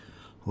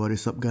What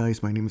is up,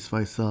 guys? My name is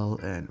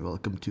Faisal, and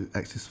welcome to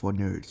Access for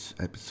Nerds,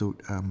 episode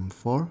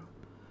 4.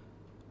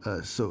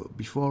 So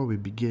before we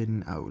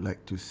begin, I would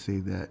like to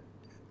say that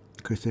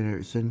Christian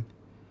Erickson,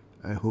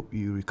 I hope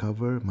you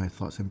recover. My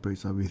thoughts and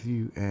prayers are with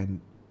you,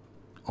 and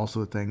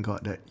also thank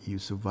God that you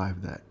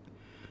survived that.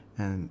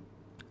 And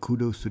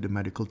kudos to the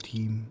medical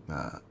team,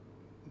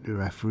 the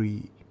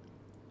referee,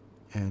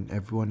 and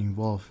everyone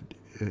involved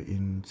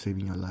in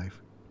saving your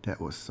life. That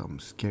was some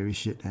scary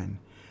shit, and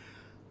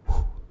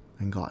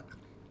thank God.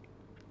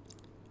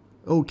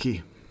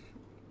 Okay,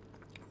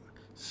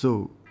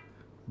 so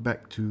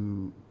back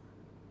to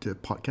the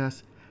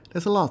podcast.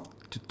 There's a lot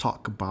to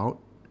talk about,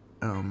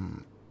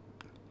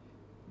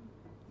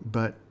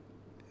 but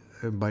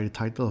by the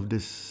title of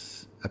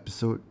this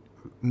episode,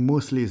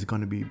 mostly it's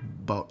going to be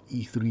about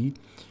E3.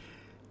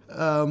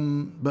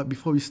 But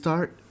before we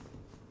start,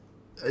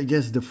 I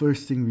guess the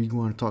first thing we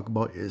want to talk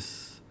about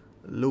is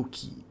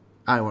Loki.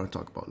 I want to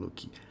talk about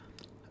Loki.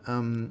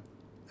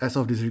 As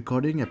of this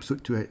recording,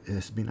 episode 2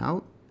 has been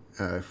out.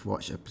 I've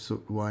watched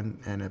episode 1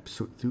 and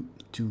episode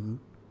 2.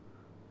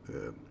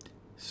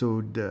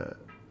 So the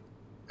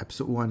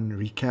episode 1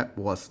 recap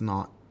was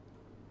not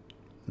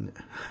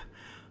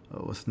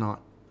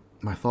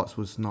my thoughts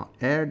was not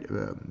aired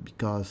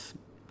because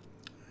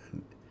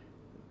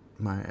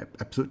my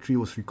episode 3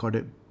 was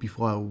recorded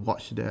before I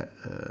watched the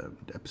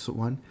episode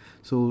 1.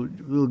 So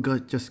we'll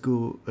just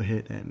go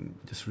ahead and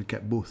just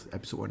recap both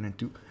episode 1 and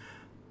 2.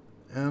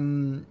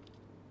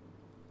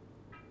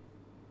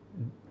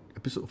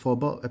 For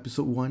about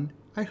episode 1,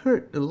 I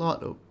heard a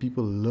lot of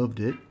people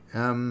loved it.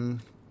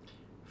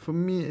 For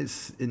me,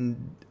 it's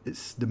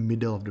the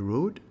middle of the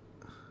road.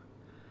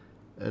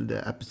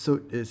 The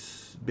episode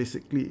is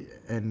basically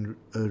a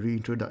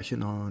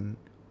reintroduction on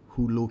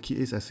who Loki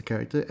is as a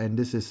character, and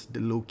this is the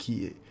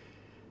Loki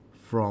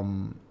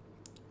from...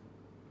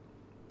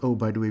 Oh,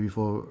 by the way,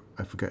 before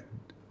I forget,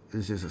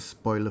 this is a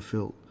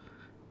spoiler-filled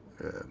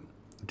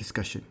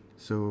discussion.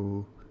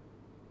 So...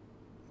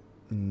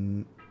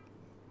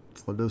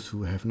 for those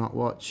who have not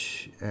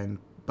watched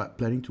but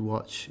planning to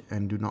watch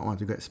and do not want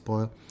to get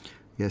spoiled,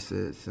 yes,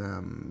 it's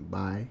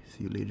bye,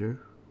 see you later.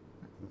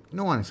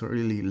 No one is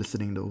really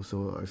listening though,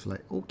 so I was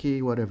like,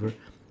 okay, whatever.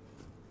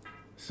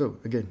 So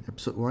again,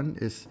 episode 1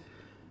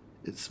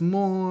 it's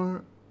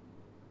more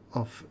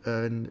of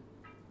an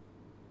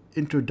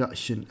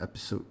introduction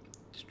episode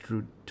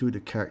to the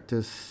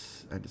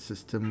characters and the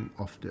system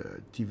of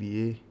the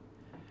TVA.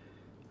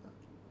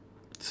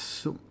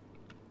 So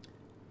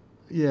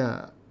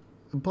yeah,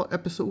 about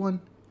episode 1,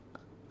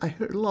 I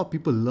heard a lot of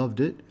people loved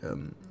it.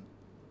 I'm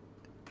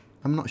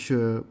not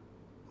sure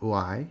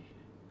why.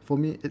 For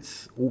me,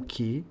 it's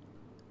okay.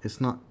 It's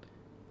not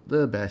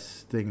the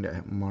best thing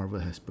that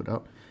Marvel has put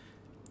out.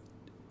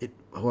 It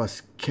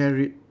was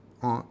carried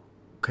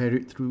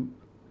through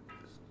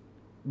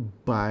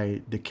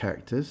by the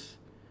characters.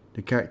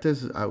 The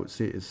characters, I would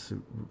say, is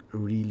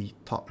really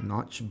top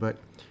notch, but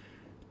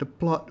the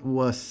plot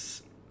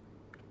was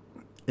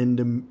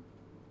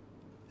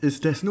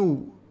there's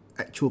no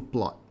actual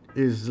plot.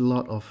 Is a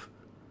lot of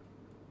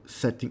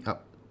setting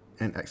up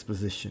and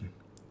exposition.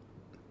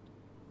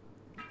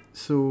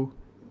 So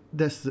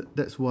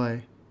that's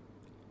why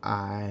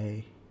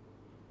I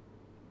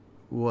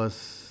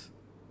was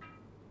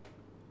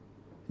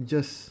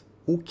just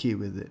okay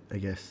with it, I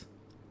guess.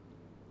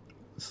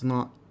 It's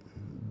not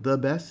the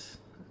best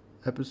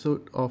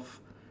episode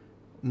of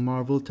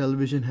Marvel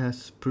television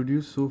has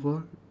produced so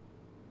far,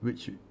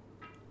 which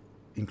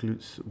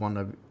includes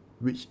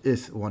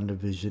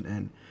WandaVision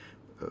and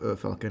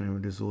Falcon and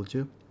Winter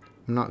Soldier.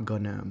 I'm not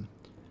gonna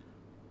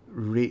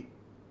rate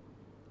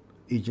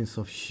Agents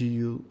of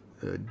S.H.I.E.L.D.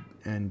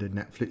 And the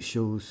Netflix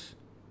shows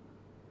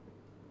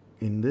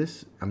in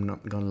this. I'm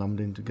not gonna lump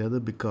them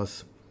together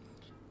because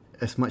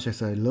as much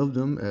as I love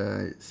them,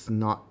 it's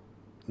not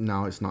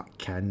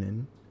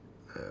canon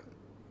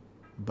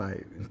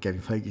by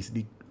Kevin Feige's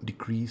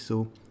decree.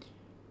 So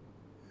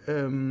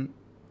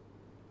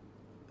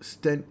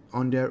stand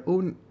on their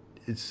own,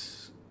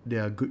 they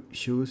are good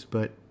shows,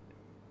 but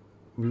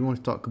we want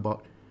to talk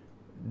about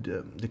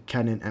the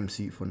canon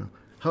MCU for now.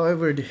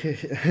 However,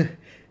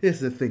 here's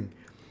the thing.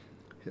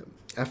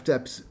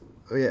 After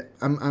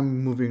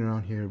I'm moving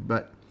around here,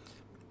 but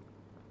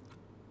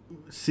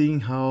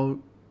seeing how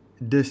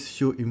this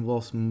show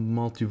involves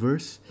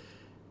multiverse,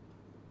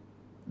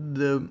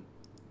 the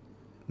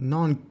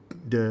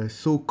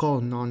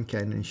so-called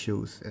non-canon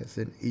shows, as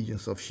in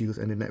Agents of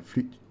S.H.I.E.L.D. and the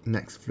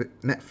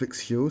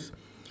Netflix shows,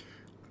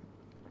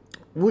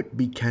 would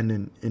be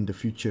canon in the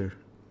future.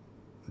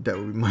 That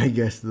would be my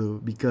guess though,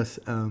 because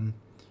time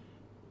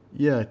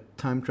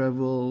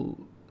travel,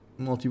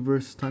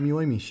 multiverse,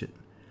 timey-wimey shit.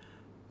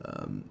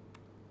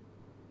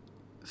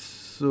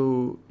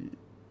 So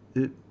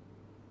it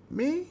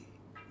may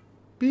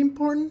be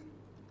important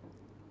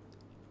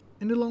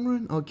in the long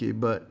run. Okay,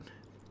 but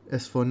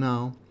as for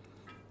now,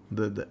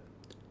 the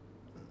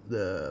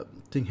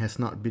thing has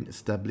not been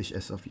established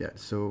as of yet.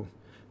 So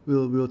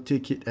we'll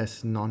take it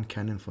as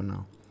non-canon for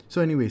now.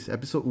 So anyways,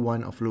 episode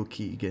 1 of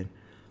Loki again.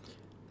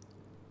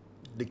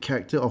 the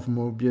character of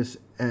Morbius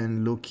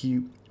and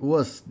Loki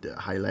was the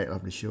highlight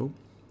of the show.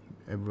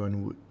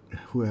 Everyone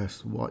who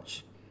has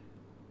watched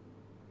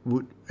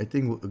would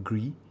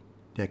agree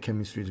their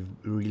chemistry is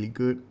really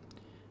good.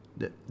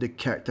 The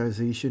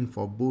characterization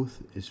for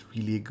both is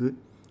really good.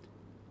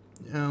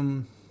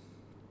 Um,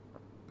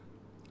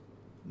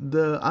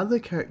 the other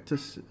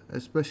characters,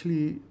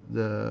 especially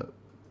the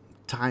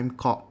time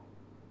cop,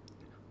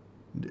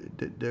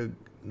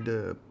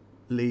 the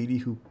lady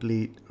who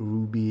played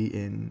Ruby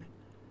in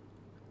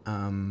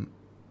um,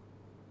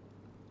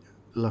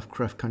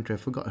 Lovecraft Country, I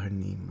forgot her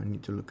name. I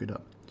need to look it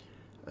up.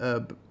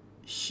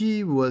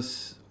 She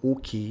was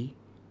okay.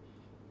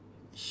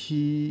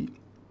 She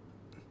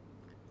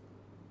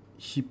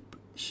she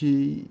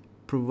she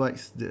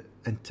provides the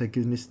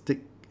antagonist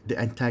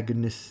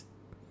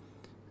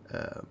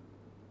uh,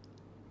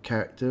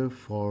 character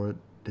for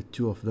the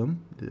two of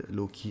them, the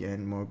Loki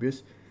and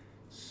Morbius.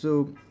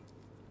 So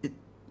it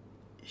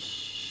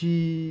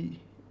she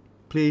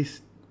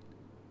plays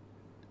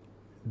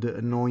the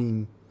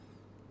annoying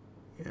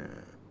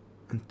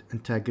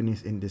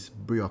antagonist in this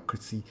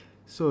bureaucracy.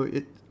 So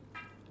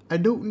I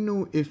don't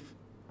know if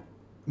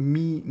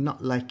me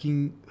not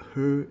liking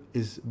her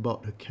is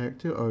about her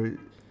character or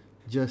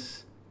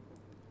just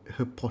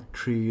her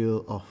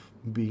portrayal of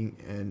being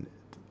an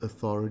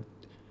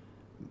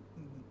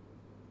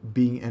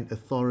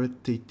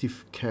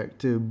authoritative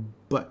character,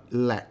 but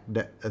lack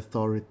that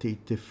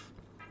authoritative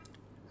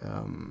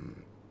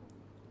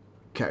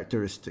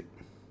characteristic.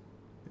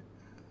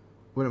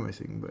 What am I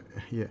saying? But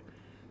yeah.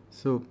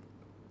 So,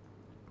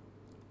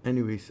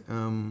 anyways,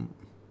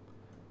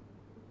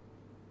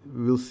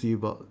 we'll see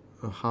about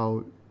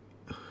how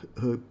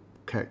her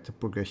character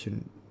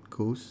progression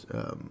goes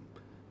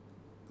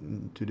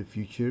to the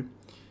future.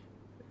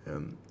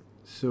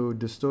 So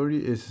the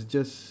story is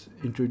just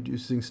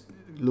introducing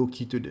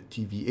Loki to the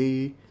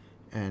TVA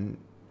and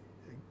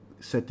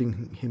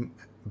setting him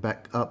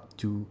back up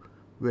to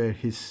where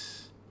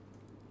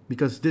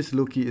because this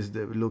Loki is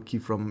the Loki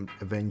from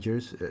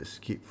Avengers,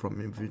 escape from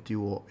Infinity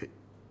War.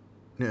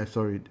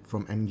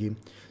 From Endgame.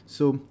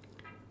 So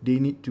they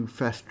need to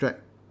fast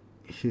track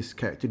his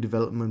character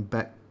development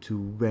back to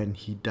when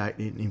he died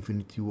in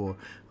Infinity War.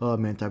 Oh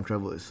man, time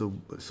travel is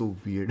so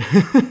weird.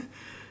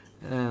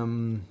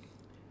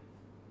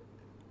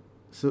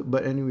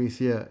 But anyways,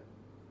 yeah.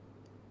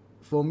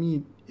 For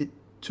me, it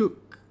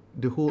took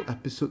the whole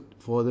episode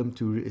for them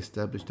to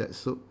reestablish that.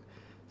 So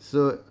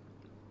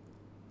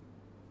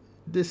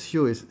this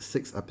show is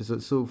 6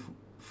 episodes. So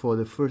for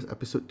the first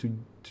episode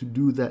to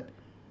do that,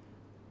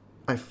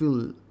 I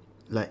feel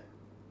like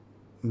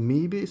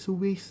maybe it's a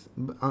waste,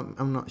 but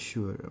I'm not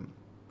sure.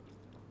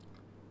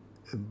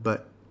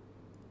 But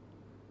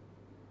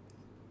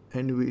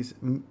anyways,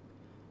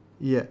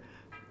 yeah,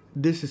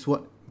 this is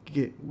what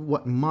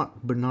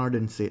Mark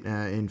Bernardin said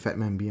in Fat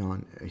Man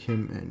Beyond,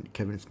 him and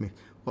Kevin Smith.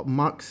 What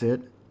Mark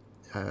said,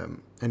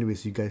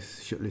 anyways, you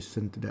guys should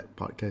listen to that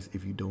podcast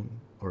if you don't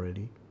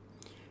already.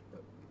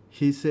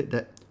 He said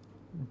that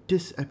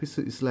this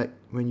episode is like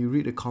when you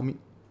read a comic,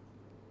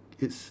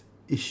 it's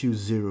issue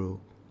 0,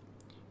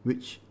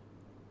 which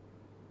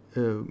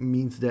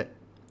means that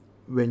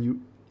when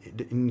you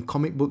in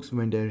comic books,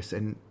 when there's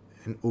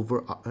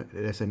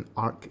there's an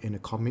arc in a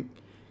comic,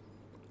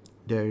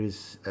 there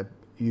is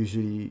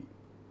usually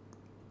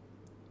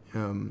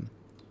when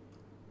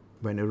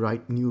a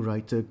new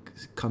writer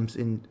comes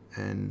in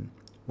and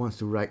wants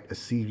to write a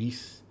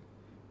series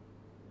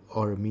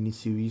or a mini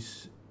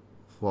series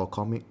for a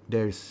comic,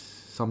 there is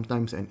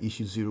sometimes an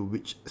issue 0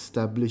 which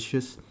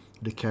establishes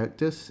the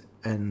characters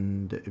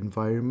and the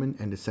environment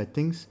and the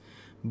settings,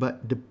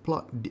 but the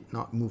plot did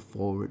not move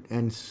forward,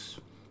 and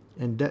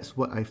that's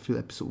what I feel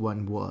episode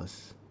 1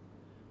 was.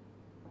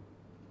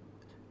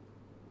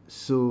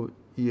 So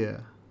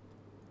yeah,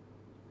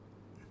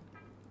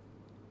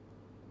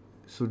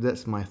 so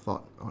that's my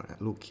thought on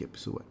Loki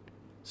episode 1.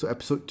 So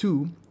episode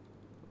 2,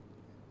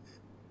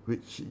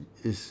 which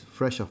is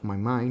fresh off my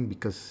mind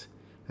because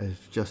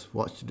I've just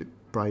watched it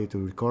prior to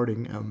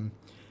recording.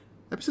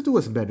 Episode 2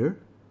 was better.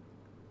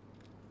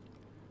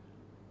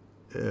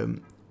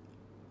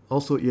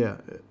 Also, yeah,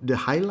 the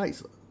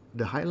highlights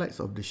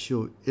of the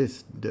show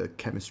is the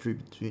chemistry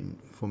between,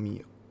 for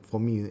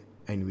me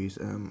anyways,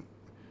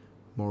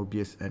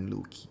 Morbius and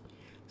Loki.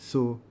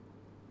 So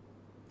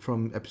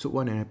from episode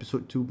 1 and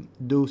episode 2,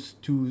 those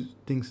two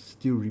things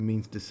still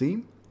remains the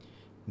same.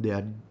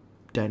 Their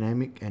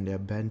dynamic and their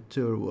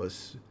banter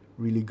was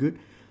really good.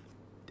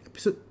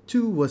 Episode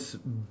 2 was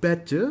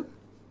better.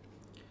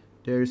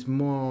 There is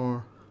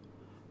more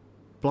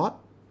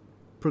plot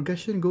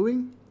progression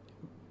going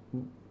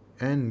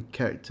and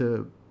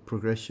character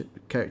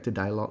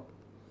dialogue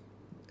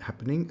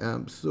happening.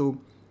 So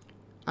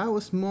I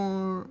was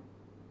more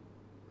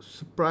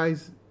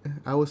surprised.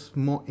 I was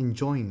more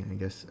enjoying, I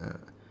guess,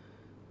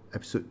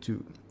 episode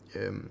 2.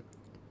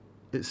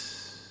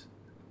 It's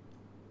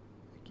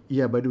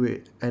by the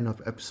way, end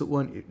of episode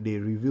 1, they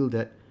reveal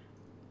that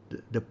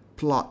the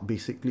plot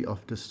basically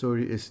of the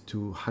story is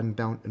to hunt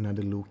down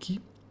another Loki.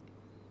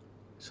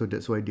 So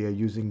that's why they are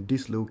using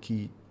this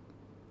Loki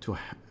to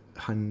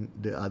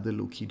hunt the other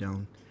Loki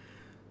down.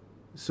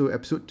 So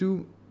episode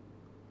 2,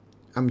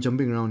 I'm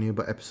jumping around here,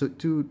 but episode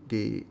 2,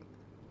 they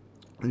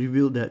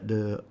revealed that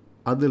the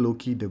other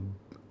Loki, the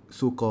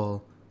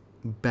so-called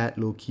bad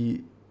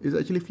Loki, is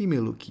actually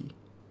female Loki.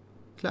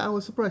 Like, I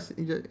was surprised.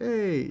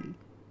 Hey,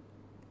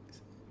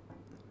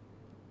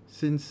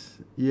 since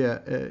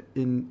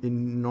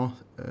in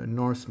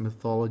Norse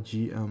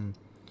mythology,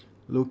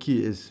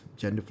 Loki is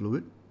gender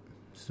fluid,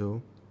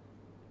 so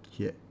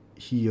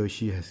he or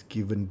she has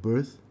given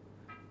birth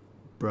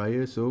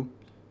prior. So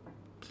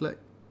it's like,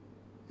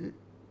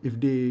 if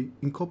they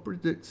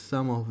incorporated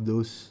some of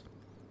those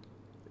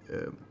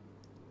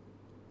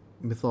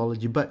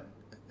mythology,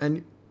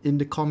 and in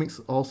the comics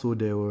also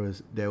there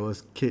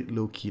was kid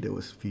Loki, there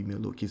was female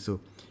Loki, so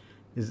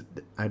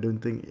I don't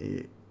think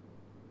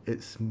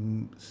it's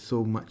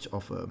so much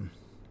of a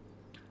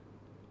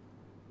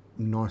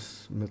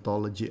Norse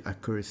mythology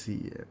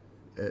accuracy.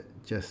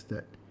 Just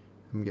that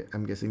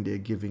I'm guessing they're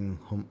giving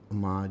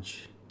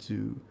homage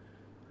to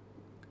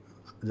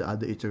the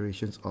other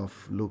iterations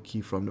of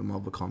Loki from the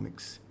Marvel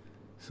comics.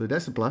 So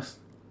that's a plus.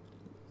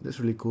 That's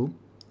really cool.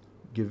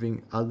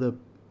 Giving other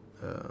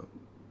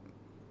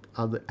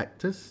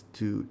actors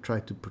to try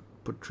to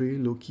portray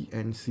Loki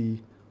and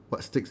see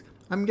what sticks.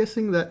 I'm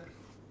guessing that,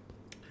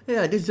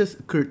 this just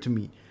occurred to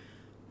me.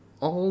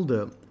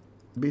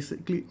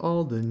 Basically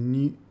all the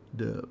new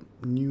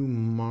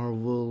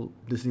Marvel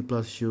Disney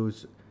Plus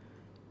shows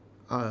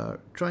are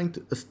trying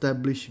to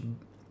establish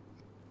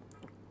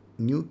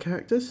new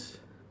characters,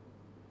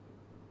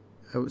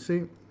 I would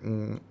say,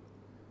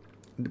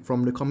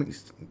 from the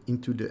comics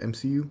into the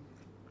MCU.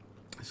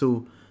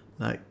 So,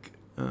 like,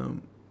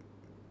 in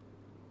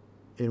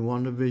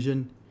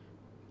WandaVision,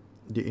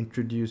 they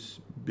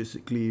introduced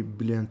basically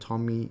Billy and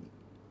Tommy,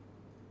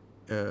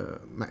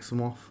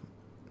 Maximoff,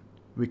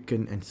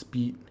 Wiccan, and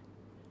Speed,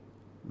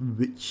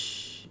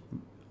 which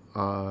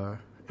are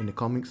in the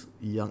comics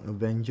Young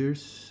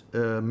Avengers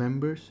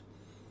members.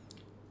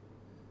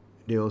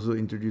 They also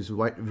introduced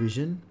White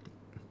Vision.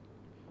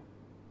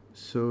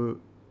 So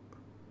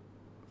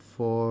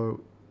for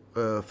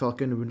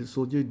Falcon and Winter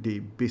Soldier, they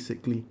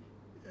basically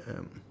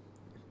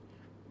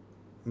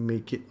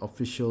make it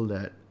official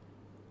that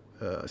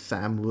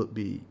Sam will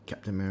be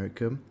Captain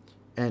America,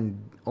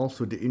 and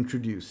also they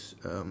introduce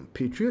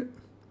Patriot,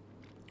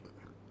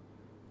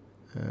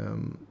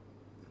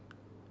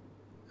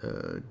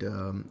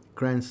 the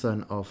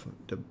grandson of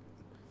the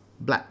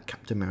Black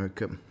Captain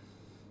America,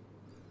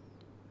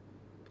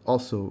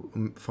 also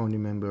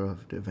founding member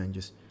of the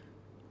Avengers.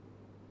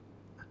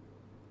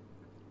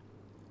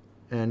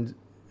 And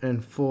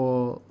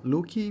for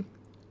Loki,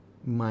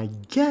 my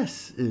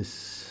guess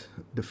is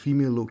the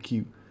female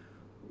Loki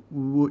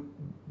would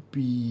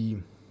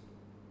be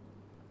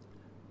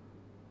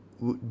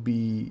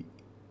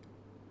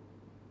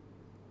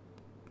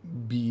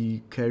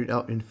carried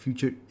out in the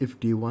future if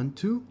they want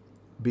to.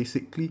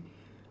 Basically,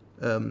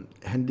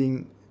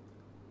 handing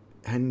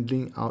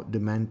out the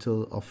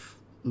mantle of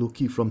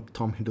Loki from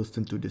Tom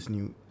Hiddleston to this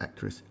new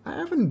actress. I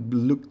haven't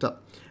looked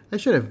up. I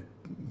should have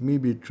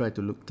maybe tried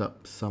to look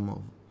up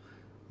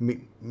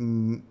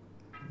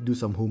do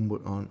some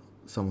homework on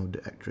some of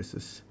the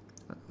actresses.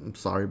 I'm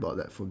sorry about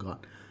that,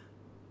 forgot.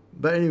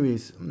 But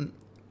anyways,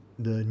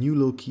 the new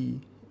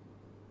Loki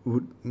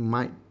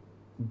might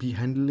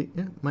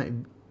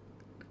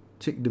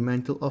take the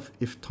mantle off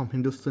if Tom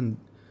Hiddleston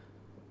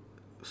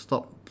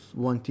stops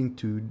wanting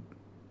to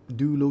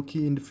do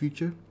Loki in the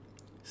future.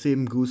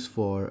 Same goes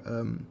for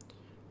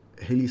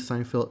Haley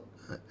Steinfeld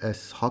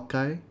as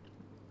Hawkeye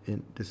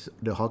in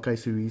the Hawkeye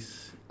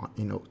series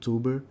in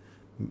October.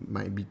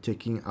 Might be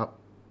taking up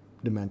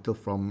the mantle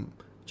from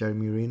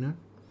Jeremy Renner.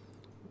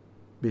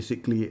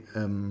 Basically,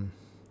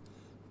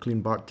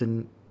 Clint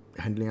Barton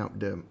handling out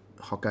the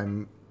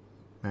Hawkeye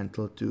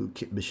mantle to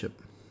Kate Bishop.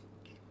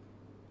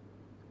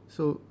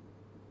 So,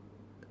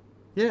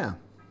 yeah.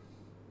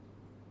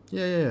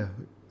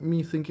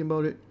 Me thinking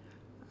about it,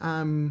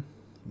 I'm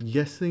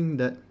guessing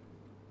that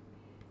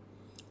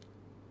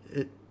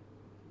it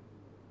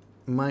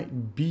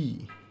might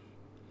be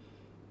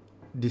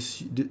the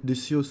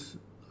shows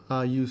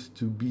are used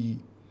to be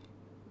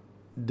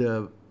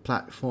the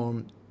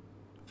platform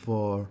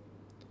for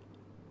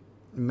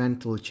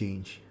mental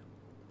change.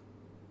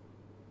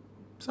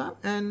 So,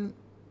 and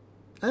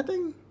I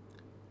think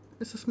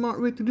it's a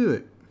smart way to do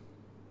it.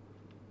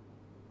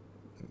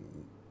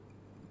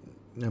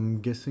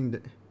 I'm guessing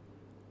that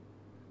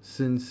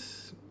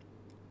since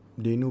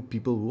they know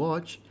people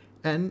watch,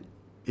 and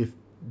if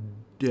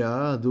there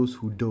are those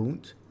who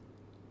don't,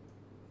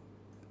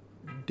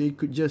 they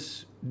could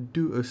just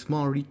do a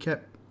small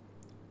recap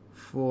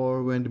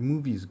for when the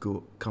movies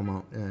come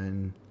out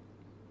and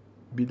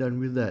be done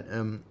with that.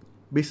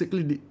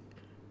 Basically,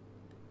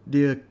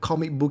 they're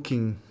comic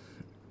booking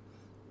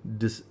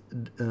this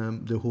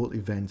the whole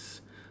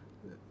events.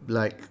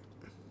 Like,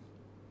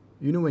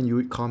 you know, when you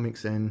read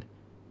comics and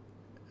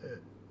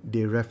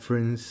they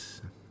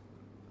reference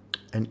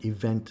an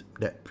event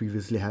that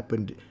previously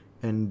happened,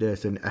 and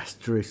there's an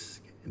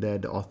asterisk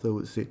that the author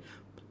would say,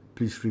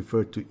 please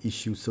refer to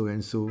issue so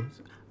and so.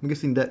 I'm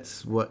guessing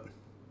that's what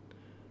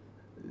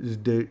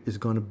there is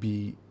gonna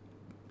be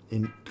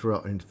in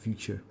throughout in the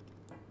future.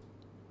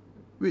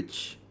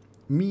 Which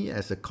me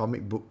as a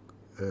comic book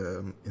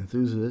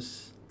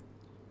enthusiast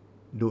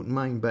don't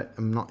mind, but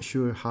I'm not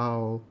sure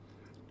how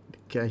the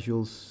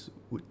casuals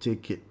would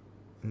take it.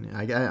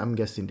 I'm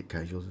guessing the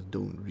casuals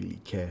don't really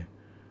care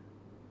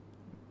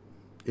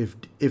if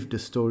the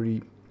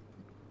story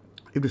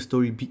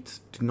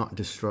beats do not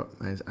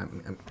disrupt.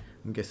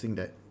 I'm guessing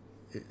that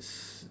it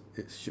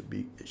should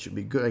be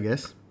good, I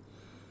guess.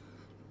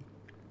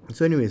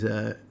 So anyways,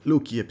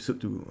 Loki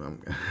episode 2.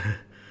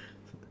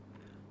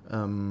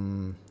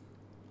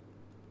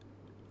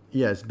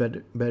 Yeah, it's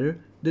better.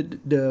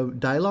 The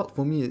dialogue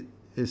for me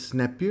is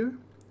snappier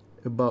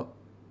about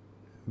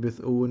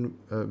with Owen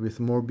with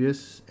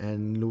Morbius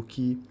and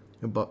Loki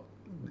about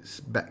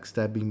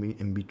backstabbing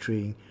and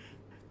betraying.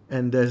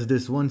 And there's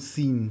this one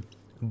scene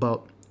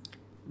about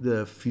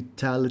the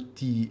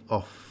futility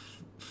of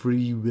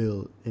free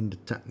will in the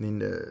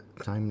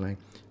timeline.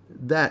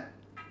 That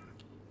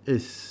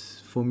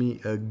is for me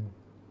a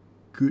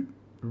good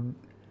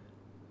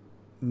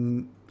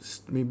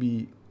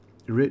maybe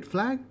red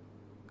flag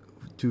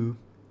to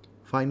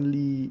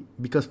finally,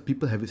 because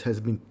people has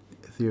been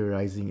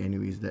theorizing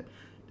anyways that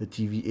the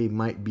TVA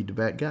might be the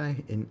bad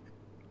guy in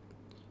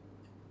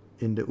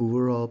the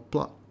overall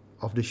plot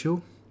of the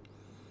show,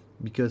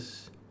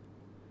 because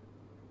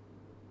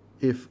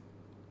if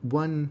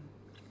one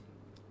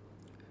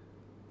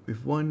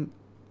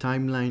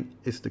timeline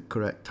is the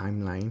correct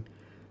timeline,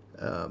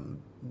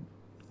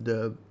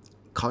 the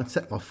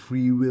concept of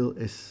free will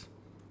is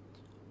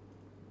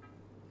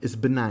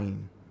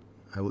benign.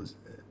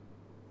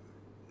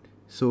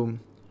 So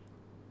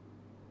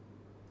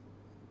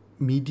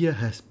media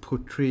has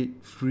portrayed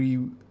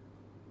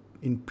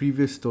in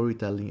previous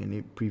storytelling and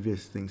in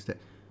previous things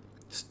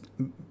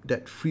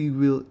that free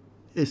will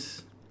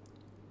is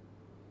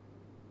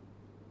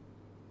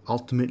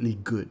ultimately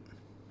good.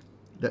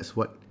 That's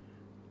what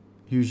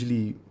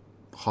usually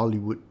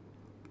Hollywood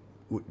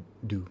would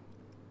do.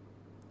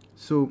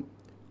 So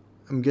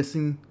I'm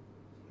guessing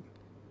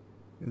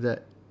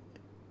that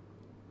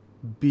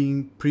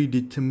being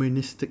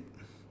predeterministic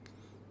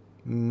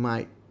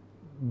might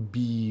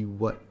be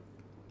what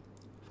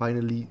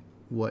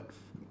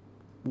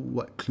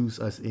clues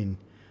us in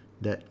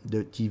that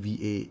the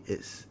TVA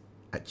is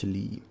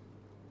actually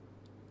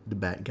the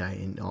bad guy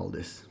in all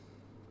this.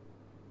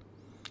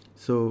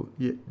 So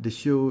yeah,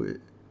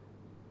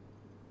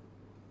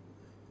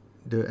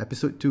 the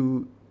episode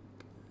 2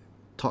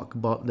 talk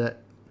about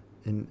that,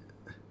 and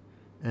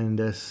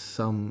there's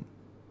some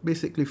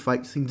basically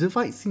fight scenes. The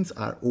fight scenes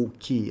are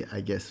okay,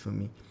 I guess, for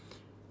me.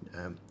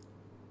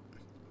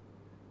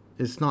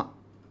 It's not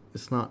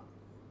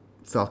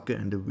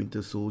Falcon and the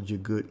Winter Soldier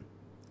good.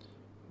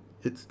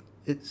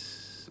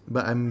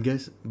 But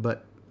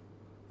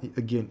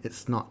again,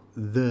 it's not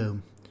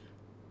the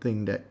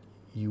thing that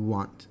you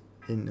want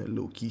in a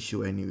Loki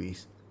show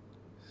anyways.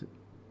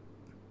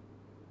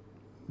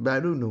 But I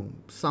don't know,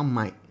 some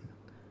might.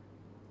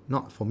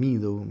 Not for me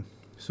though.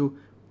 So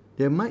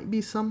there might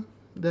be some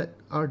that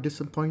are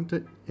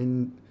disappointed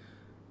in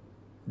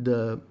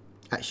the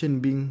action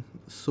being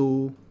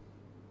so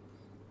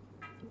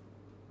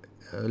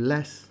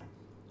less.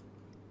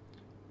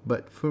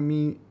 But for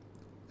me,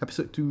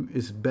 episode 2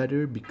 is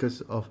better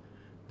because of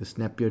the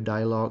snappier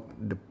dialogue,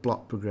 the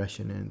plot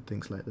progression, and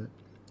things like that.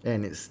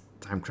 And it's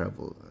time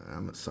travel.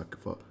 I'm a sucker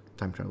for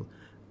time travel.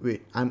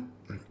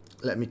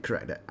 Let me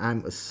correct that.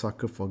 I'm a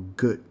sucker for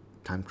good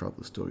time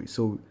travel stories.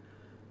 So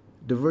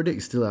the verdict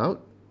is still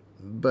out,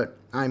 but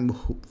I'm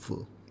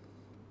hopeful.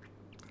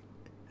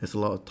 There's a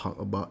lot of talk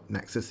about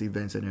Nexus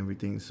events and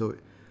everything, so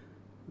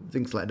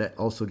things like that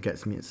also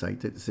gets me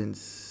excited,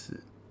 since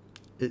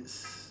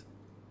it's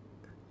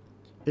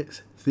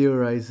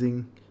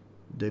theorizing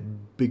the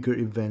bigger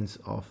events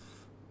of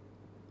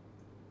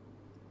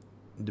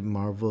the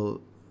Marvel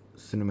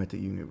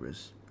Cinematic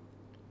Universe,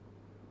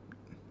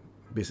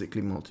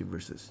 basically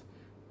multiverses,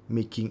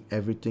 making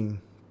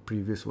everything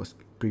was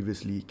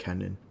previously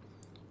canon,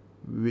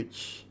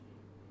 which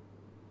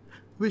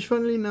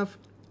funnily enough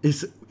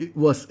it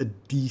was a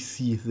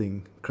DC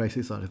thing,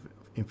 Crisis on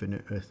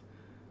Infinite Earth.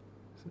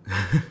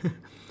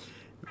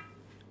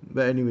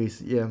 But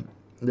anyways, yeah,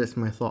 that's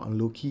my thought on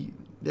Loki.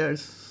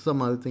 There's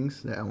some other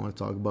things that I want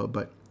to talk about,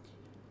 but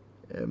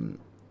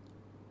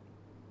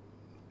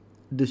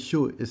the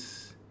show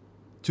is,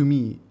 to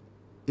me,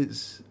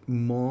 it's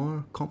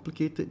more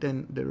complicated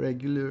than the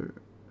regular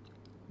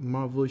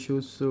Marvel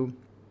shows, so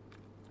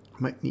I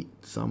might need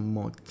some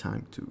more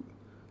time to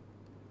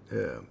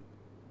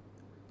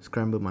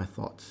scramble my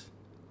thoughts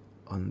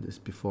on this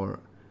before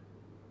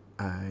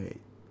I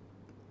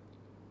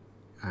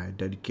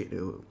dedicate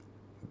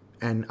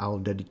I'll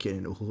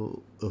dedicate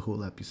a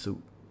whole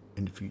episode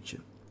in the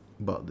future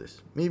about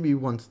this. Maybe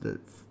once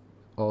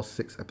all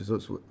 6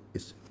 episodes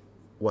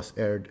was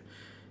aired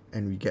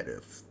and we get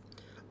a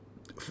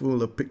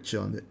fuller picture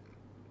on it,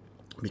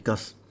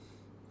 because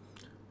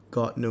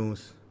God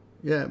knows,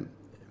 yeah,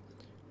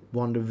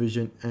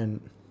 WandaVision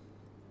and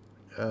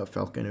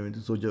Falcon and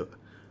Winter Soldier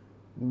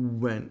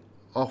went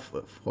off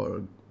for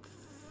a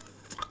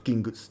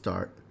fucking good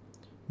start,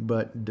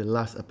 but the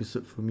last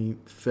episode for me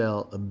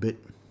fell a bit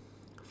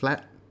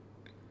flat.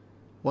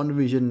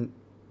 WandaVision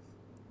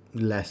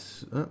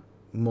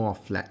more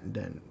flat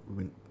than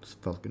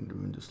Falcon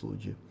and Winter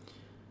Soldier,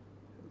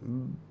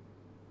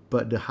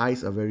 but the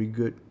highs are very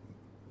good,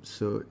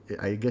 so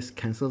I guess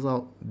cancels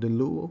out the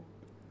low.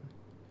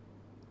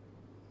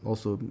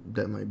 Also,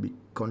 that might be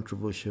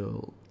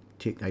controversial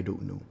take, I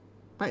don't know.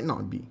 Might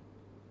not be.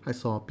 I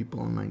saw people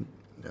online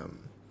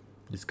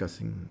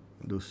discussing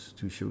those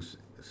two shows'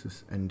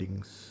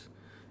 endings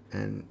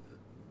and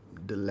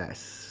the less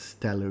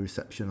stellar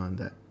reception on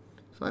that.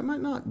 So I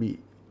might not be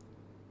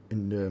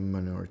in the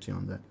minority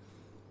on that.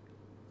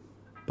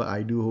 But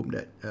I do hope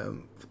that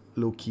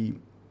Loki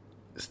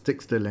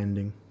sticks the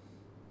landing.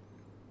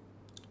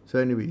 So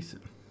anyways,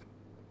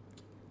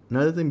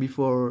 another thing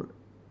before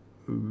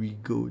we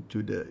go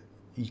to the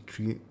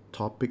E3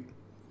 topic,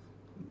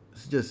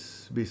 it's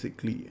just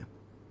basically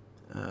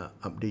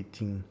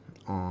updating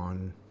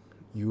on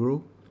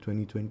Euro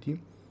 2020.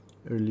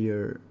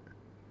 Earlier,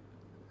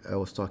 I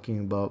was talking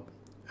about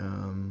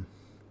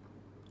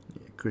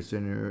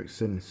Christian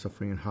Eriksen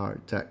suffering a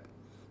heart attack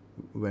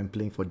when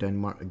playing for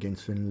Denmark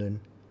against Finland.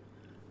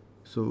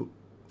 So,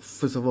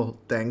 first of all,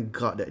 thank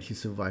God that he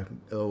survived.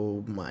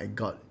 Oh my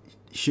God,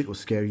 shit was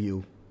scary,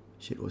 yo.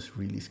 Shit was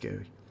really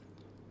scary.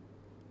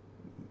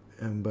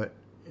 But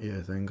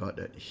yeah, thank God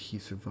that he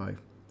survived.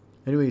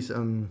 Anyways,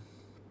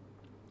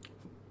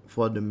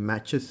 for the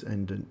matches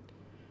and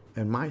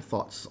my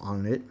thoughts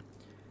on it,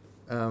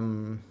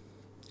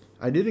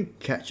 I didn't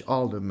catch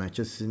all the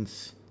matches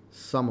since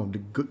some of the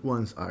good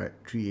ones are at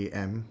 3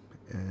 a.m.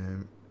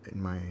 In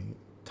my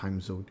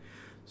time zone.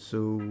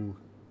 So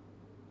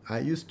I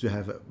used to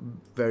have a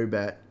very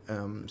bad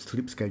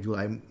sleep schedule.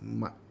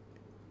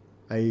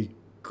 I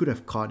could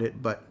have caught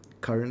it, but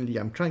currently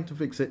I'm trying to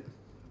fix it.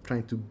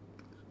 Trying to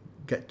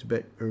get to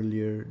bed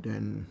earlier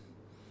than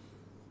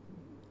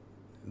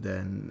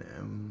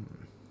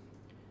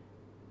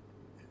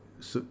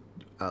so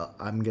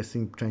I'm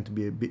guessing trying to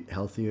be a bit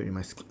healthier in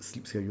my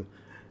sleep schedule.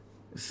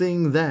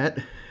 Saying that,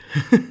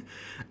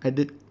 I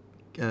did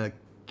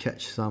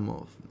catch some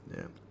of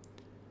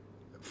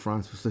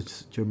France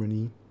versus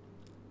Germany.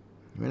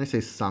 When I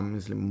say some,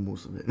 it's like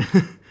most of it.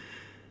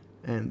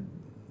 And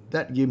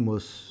that game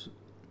was,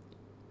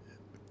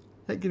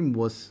 I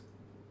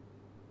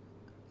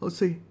would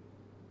say,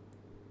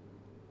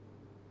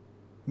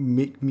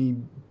 make me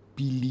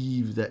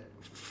believe that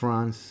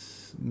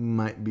France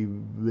might be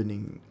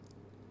winning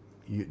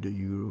the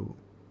Euro,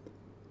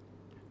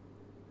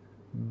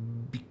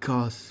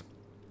 because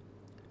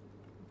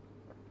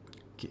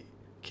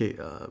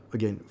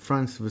again,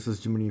 France versus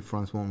Germany,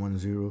 France won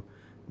 1-0,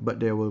 but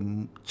there were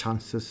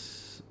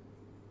chances,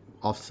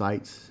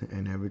 offsides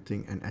and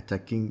everything, and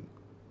attacking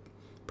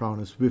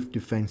prowess with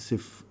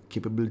defensive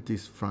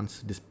capabilities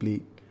France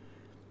displayed.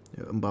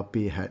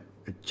 Mbappe had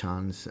a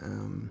chance,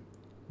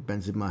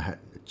 Benzema had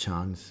a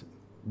chance,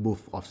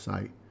 both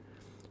offside.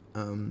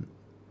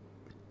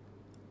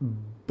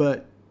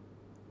 But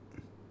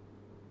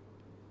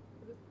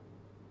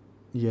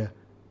yeah,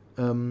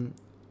 and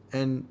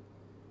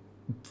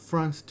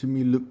France to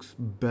me looks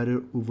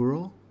better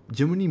overall.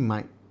 Germany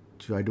might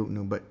too, I don't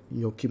know, but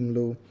Joachim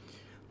Low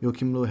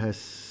has,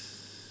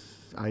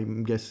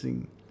 I'm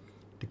guessing,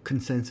 the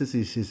consensus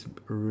is he's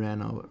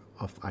ran out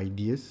of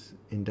ideas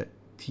in that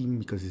team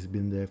because he's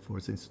been there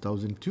since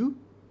 2002.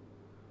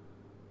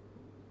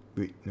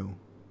 Wait, no,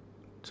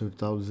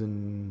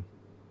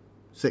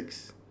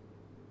 2006.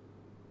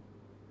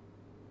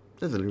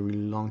 That's a really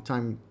long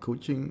time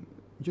coaching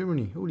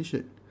Germany. Holy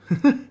shit.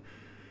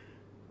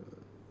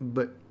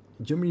 But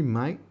Germany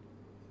might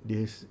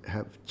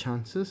have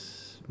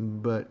chances,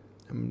 but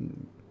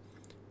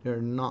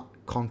they're not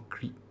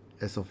concrete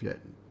as of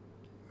yet.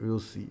 We'll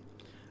see.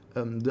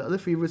 The other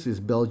favorites is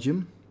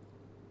Belgium,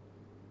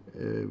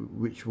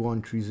 which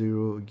won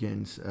 3-0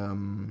 against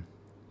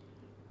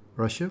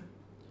Russia.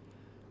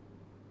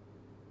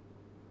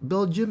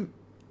 Belgium,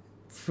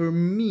 for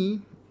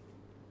me,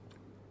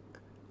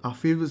 are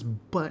favorites,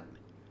 but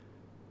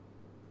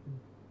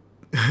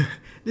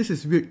this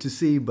is weird to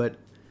say, but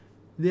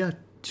they are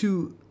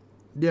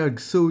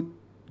so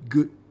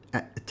good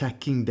at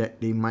attacking that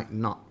they might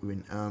not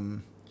win.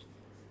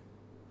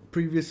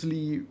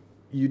 Previously,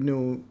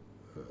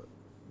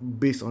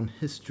 based on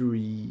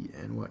history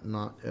and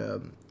whatnot,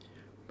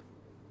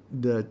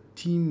 the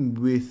team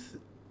with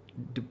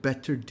the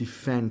better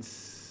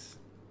defense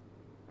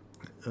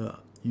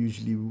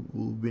usually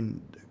will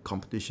win the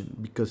competition,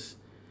 because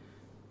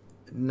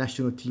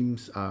national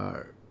teams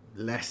are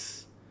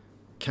less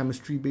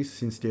chemistry based,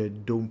 since they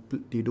don't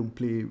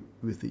play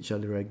with each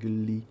other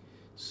regularly.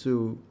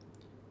 So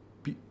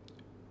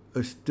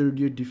a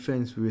sturdier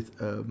defense with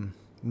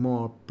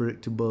more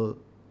predictable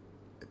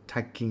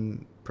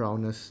attacking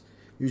prowess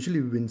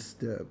usually wins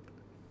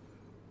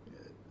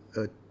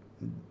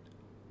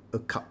a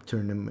cup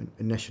tournament,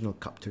 a national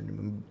cup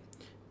tournament.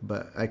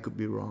 But I could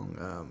be wrong.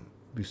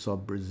 we saw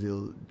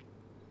Brazil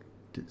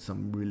did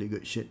some really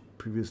good shit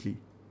previously.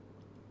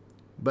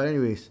 But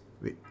anyways,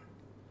 wait.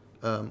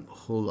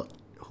 Hold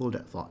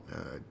that thought.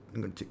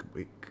 I'm gonna take a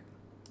break.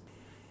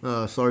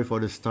 Sorry for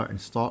the start and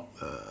stop.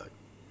 I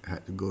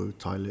had to go to the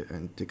toilet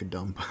and take a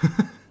dump.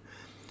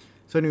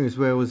 So anyways,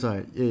 where was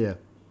I? Yeah.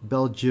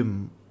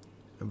 Belgium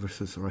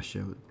versus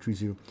Russia,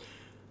 3-0.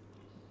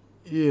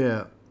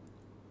 Yeah,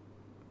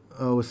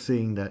 I was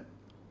saying that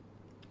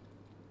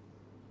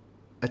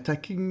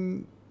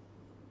attacking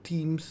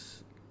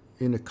teams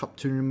in a cup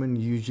tournament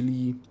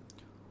usually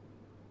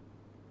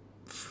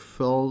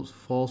falls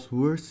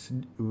worse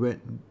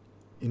when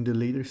in the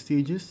later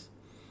stages.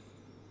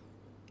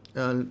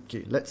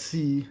 Okay, let's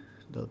see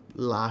the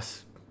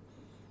past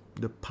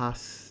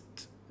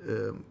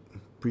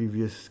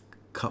previous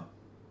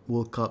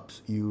World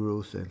Cups,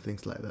 Euros, and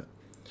things like that.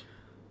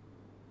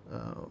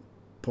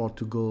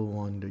 Portugal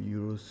won the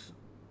Euros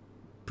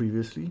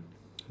previously,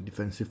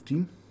 defensive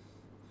team.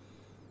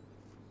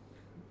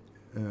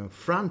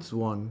 France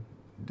won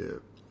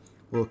the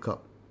World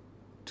Cup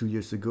 3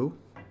 years ago,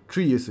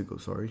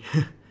 sorry.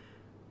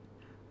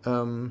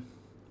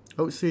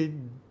 I would say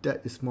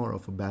that is more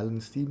of a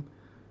balanced team.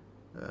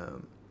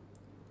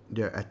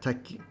 They're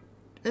attacking,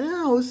 and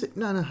I would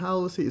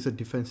say it's a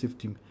defensive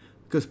team,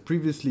 because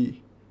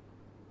previously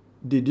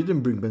they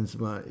didn't bring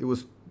Benzema. It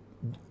was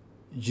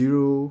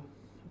Giroud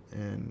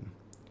and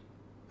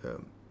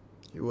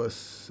it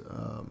was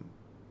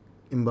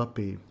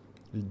Mbappe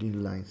leading the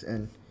lines,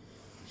 and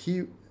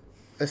he,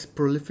 as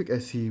prolific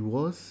as he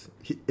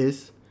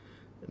is,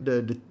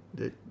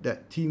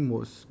 that team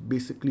was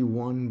basically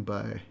won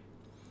by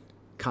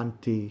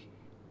Kante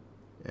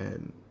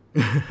and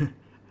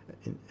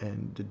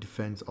and the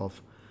defense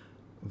of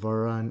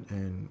Varane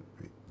and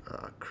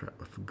crap,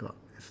 I forgot.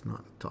 It's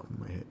not top of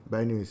my head.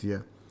 But anyways,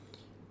 yeah.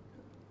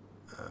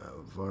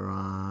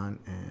 Varane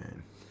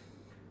and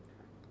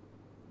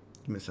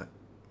give me a sec.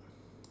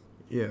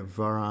 Yeah,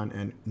 Varane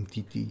and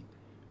Umtiti,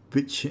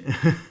 which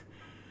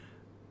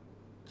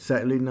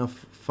sadly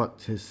enough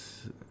fucked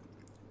his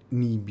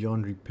knee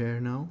beyond repair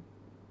now.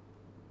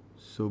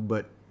 So,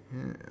 but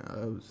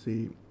I would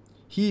say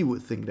he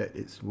would think that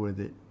it's worth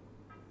it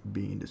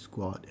being in the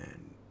squad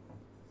and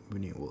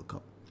winning a World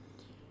Cup.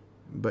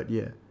 But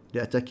yeah,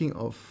 the attacking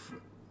of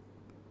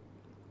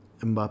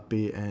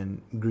Mbappe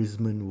and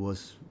Griezmann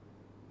was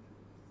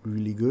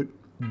really good,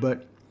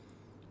 but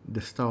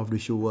the star of the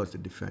show was the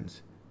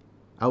defense.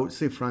 I would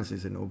say France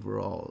is an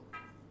overall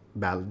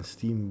balanced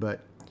team, but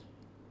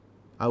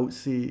I would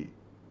say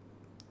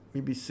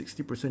maybe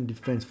 60%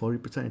 defense,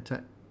 40%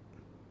 attack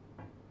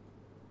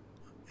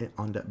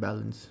on that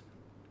balance.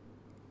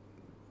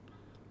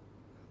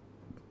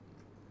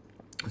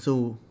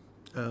 So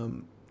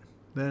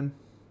then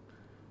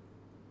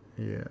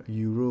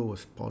Euro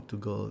was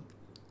Portugal,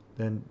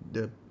 then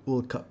the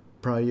World Cup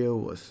prior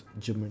was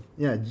Germany.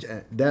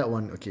 That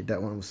one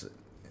was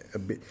a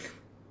bit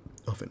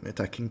of an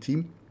attacking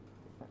team,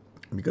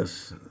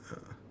 because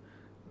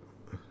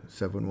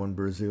 7-1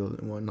 Brazil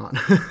and whatnot.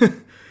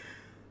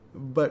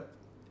 But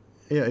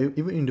yeah,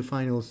 even in the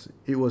finals,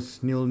 it was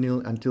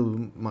 0-0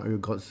 until Mario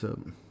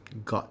Götze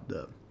got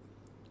the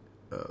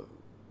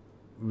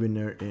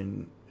winner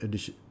in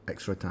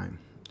extra time.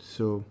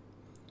 So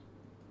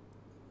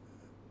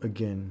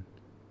again,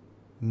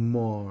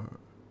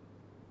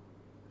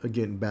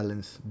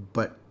 balance,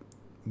 but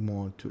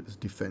more towards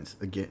defense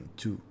again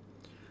too.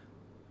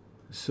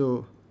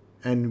 So,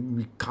 and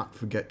we can't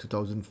forget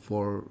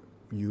 2004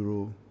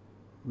 Euro,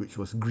 which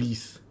was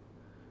Greece,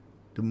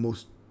 the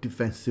most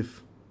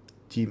defensive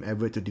team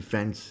ever to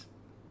defend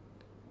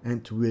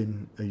and to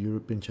win a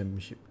European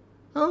Championship.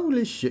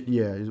 Holy shit,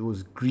 yeah, it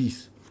was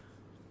Greece.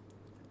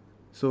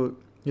 So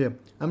yeah,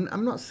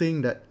 I'm not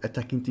saying that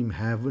attacking team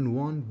haven't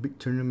won big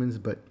tournaments,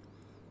 but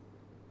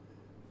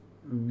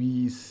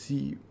we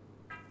see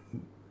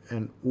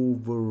an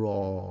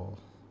overall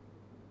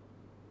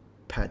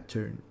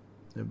pattern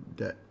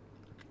that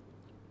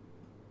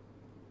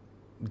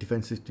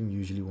defensive team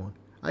usually won.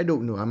 I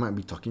don't know. I might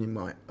be talking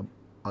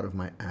out of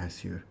my ass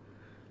here,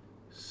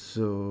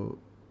 so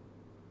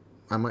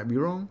I might be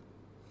wrong.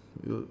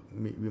 We'll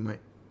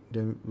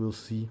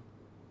see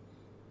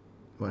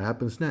what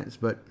happens next.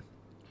 But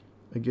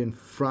again,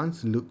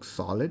 France looks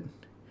solid.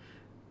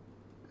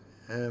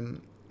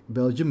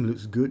 Belgium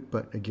looks good,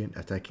 but again,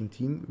 attacking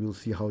team. We'll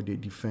see how they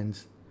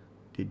defend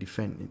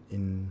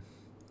in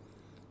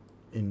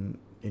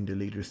the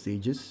later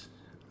stages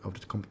of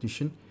the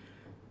competition.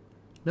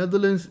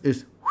 Netherlands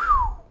is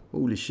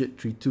holy shit,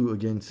 3-2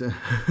 against.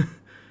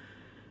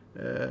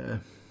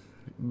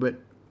 But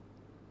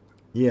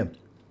yeah,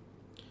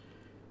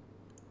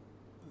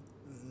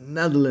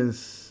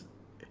 Netherlands.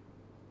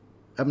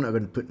 I'm not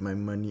gonna put my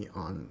money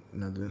on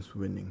Netherlands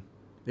winning.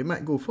 They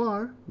might go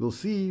far. We'll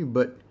see,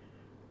 but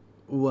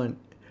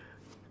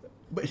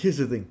here's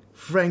the thing: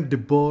 Frank de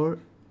Boer,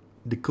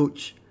 the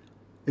coach,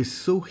 is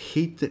so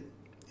hated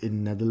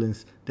in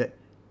Netherlands that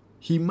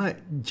he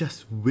might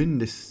just win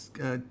this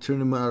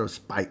tournament out of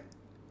spite.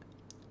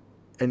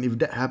 And if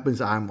that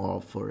happens, I'm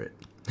all for it.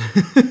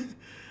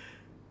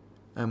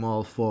 I'm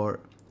all for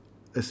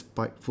a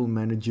spiteful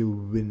manager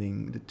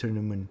winning the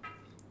tournament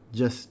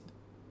just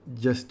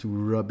just to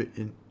rub it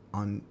in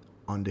on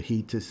the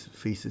haters'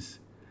 faces.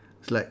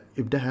 It's like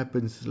if that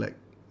happens, like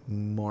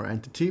more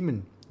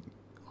entertainment.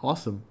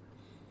 Awesome.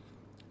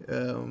 I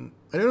don't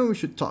know. We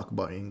should talk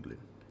about England.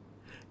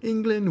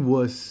 England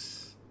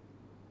was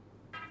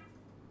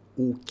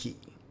okay.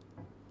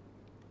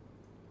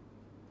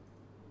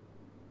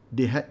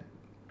 They had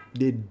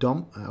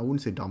I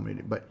wouldn't say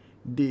dominated, but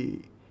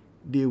they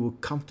were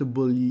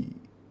comfortably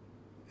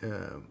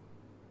uh,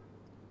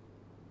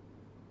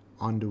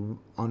 on the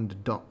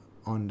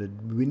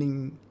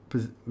winning.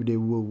 They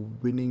were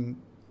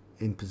winning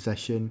in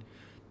possession,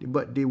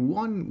 but they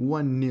won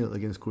 1-0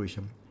 against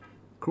Croatia.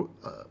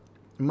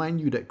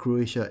 Mind you that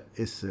Croatia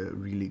is a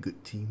really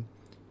good team,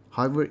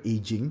 however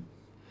aging.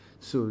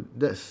 So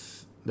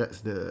that's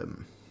the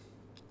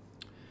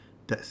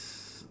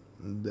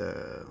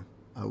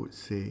I would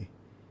say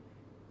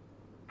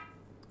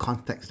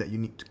context that you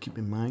need to keep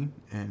in mind.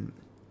 And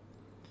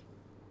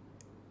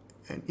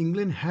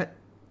England had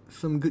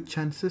some good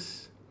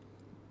chances,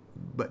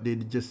 but they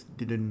just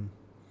didn't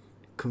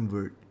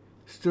convert.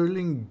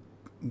 Sterling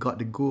got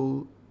the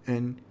goal,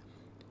 and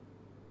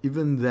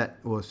even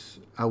that was,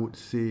 I would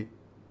say,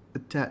 a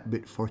tad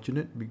bit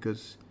fortunate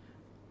because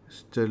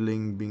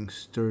Sterling being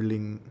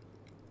Sterling,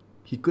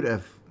 he could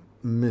have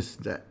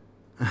missed that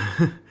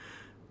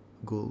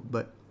goal.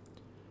 But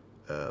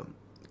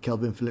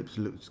Calvin Phillips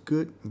looks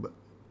good, but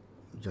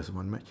just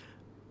one match.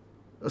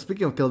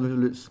 Speaking of Calvin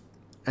Phillips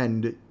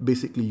and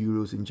basically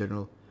Euros in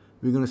general,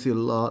 we're going to see a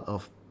lot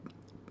of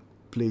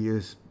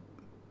players'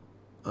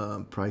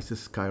 prices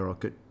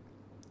skyrocket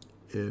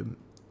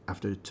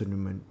after the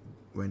tournament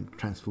when the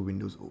transfer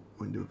windows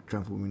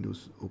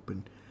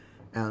open,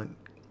 and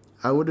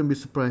I wouldn't be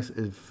surprised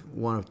if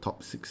one of the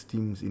top 6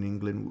 teams in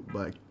England would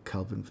buy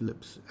Calvin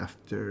Phillips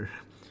after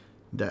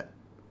that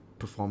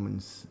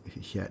performance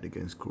he had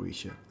against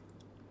Croatia.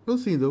 We'll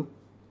see though,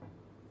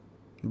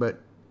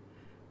 but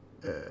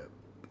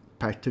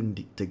pattern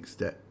dictates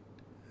that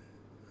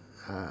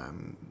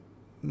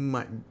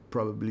might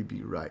probably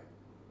be right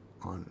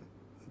on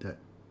that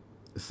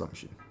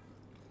assumption.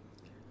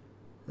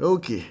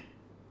 Okay,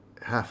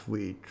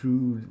 halfway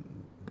through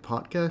the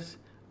podcast,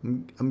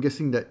 I'm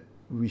guessing that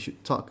we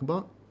should talk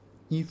about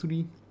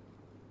E3.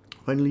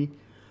 Finally,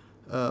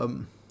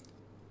 I'll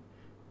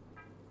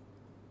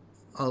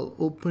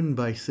open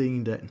by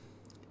saying that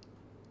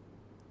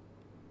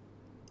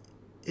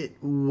it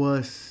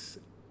was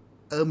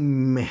a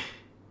meh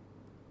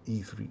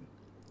E3.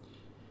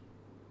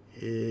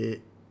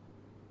 It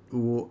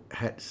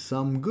had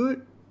some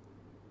good.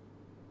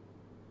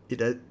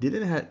 It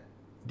didn't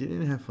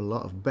have a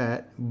lot of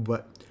bad,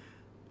 but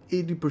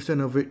 80%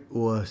 of it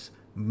was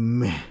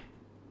meh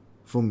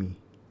for me.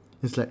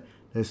 It's like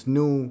there's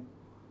no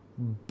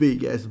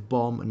big ass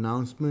bomb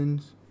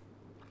announcements.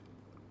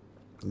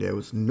 There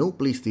was no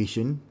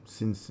PlayStation,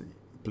 since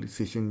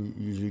PlayStation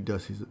usually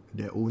does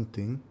their own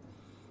thing.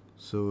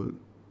 So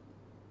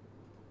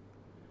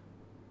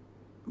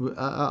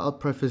I'll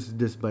preface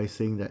this by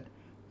saying that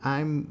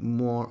I'm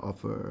more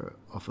of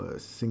a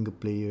single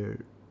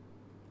player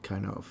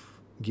kind of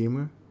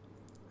gamer.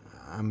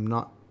 I'm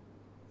not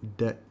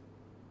that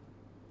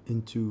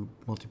into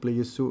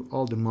multiplayer, so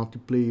all the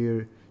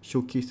multiplayer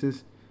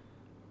showcases,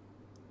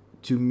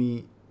 to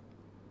me,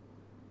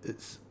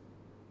 it's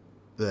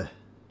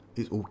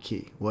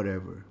okay,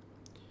 whatever.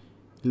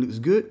 It looks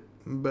good,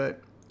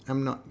 but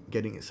I'm not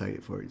getting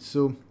excited for it.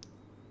 So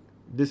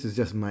this is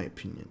just my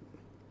opinion.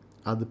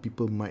 Other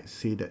people might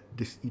say that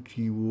this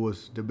E3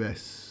 was the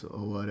best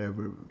or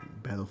whatever,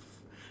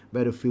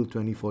 Battlefield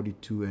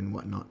 2042 and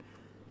whatnot.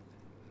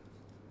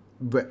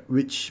 But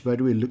which, by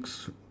the way,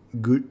 looks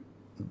good.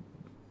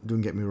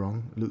 Don't get me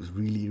wrong, looks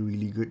really,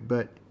 really good.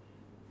 But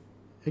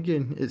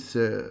again, it's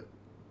a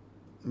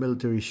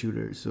military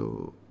shooter,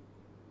 so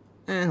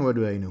what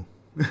do I know?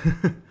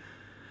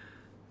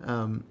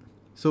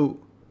 So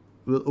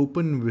we'll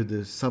open with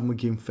the Summer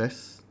Game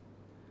Fest,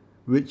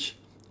 which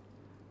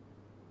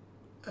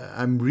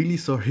I'm really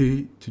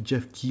sorry to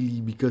Jeff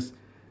Keighley, because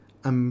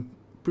I'm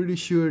pretty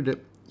sure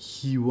that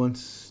he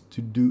wants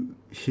to do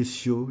his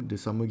show, the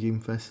Summer Game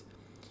Fest,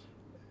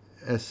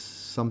 as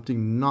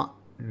something not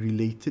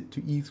related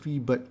to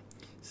E3, but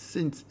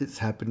since it's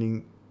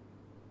happening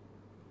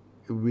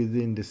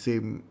within the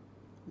same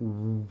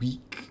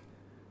week,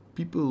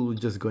 people are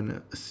just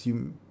gonna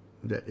assume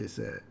that it's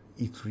a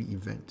E3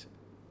 event,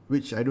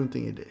 which I don't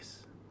think it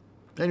is.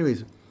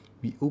 Anyways,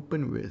 we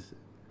open with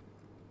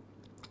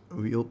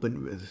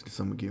the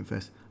Summer Game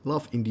Fest. A lot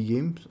of indie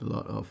games, a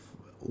lot of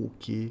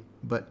okay,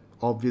 but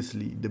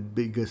obviously the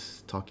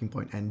biggest talking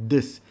point, and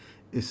this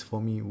is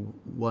for me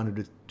one of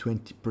the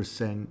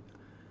 20%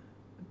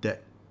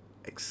 that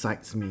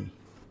excites me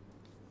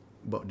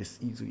about this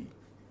E3.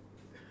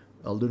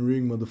 Elden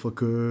Ring,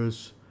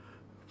 motherfuckers.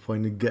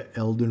 Finally get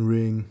Elden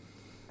Ring.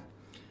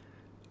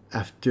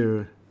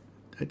 After,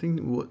 I think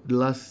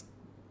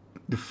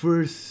the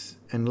first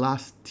and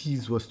last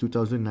tease was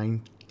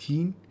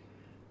 2019.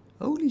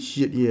 Holy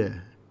shit, yeah.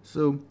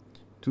 So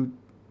took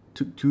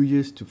 2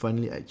 years to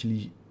finally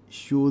actually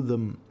show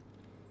them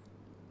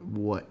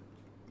what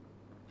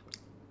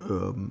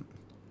um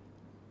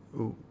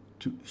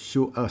to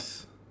show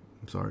us,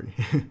 I'm sorry,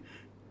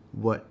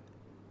 what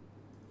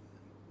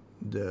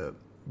the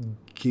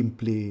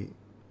gameplay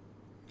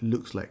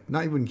looks like.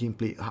 Not even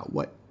gameplay,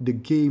 what the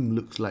game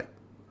looks like.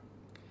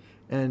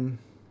 And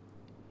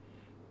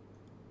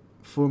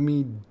for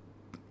me,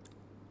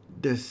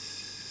 the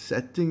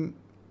setting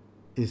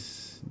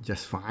is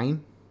just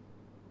fine,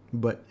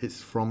 but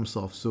it's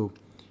FromSoft, so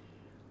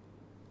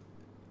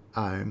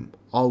I'm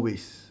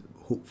always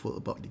hopeful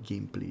about the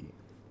gameplay,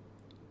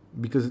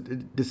 because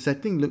the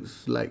setting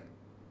looks like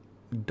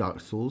Dark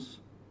Souls,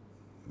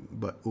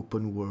 but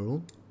open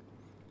world.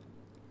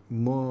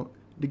 More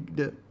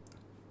the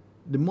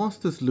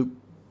monsters look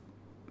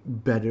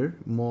better,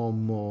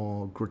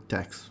 more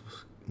grotesque,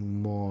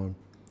 more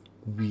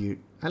weird.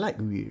 I like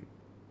weird.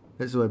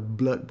 That's why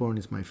Bloodborne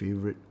is my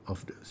favorite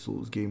of the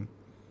Souls game.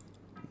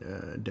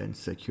 Than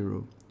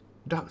Sekiro.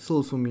 Dark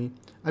Souls for me,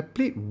 I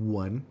played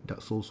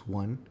Dark Souls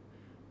 1,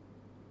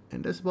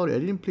 and that's about it. I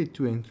didn't play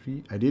 2 and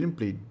 3. I didn't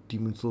play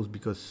Demon Souls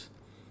because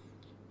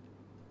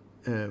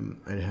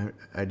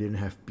I don't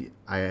have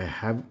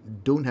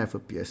a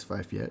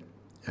PS5 yet,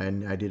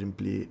 and I didn't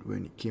play it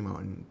when it came out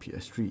on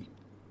PS3.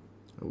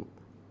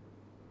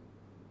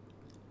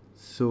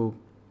 So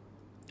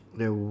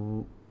there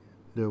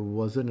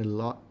wasn't a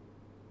lot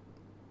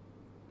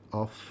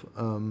of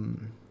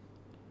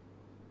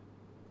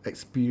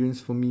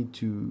experience for me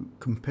to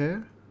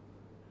compare,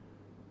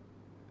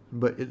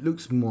 but it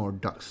looks more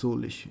Dark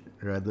Soulish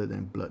rather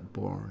than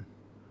Bloodborne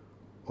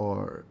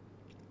or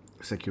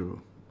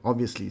Sekiro.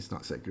 Obviously, it's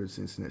not Sekiro,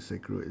 since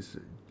Sekiro is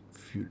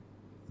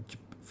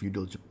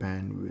feudal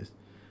Japan with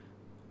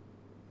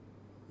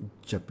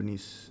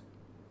Japanese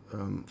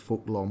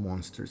folklore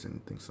monsters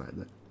and things like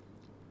that.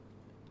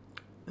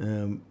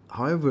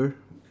 However,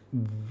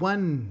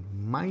 one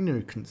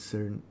minor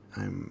concern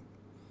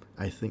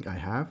I think I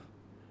have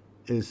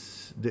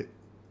is the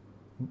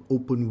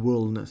open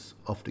worldness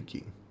of the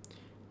game,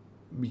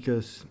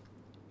 because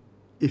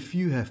if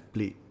you have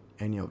played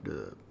any of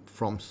the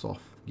FromSoft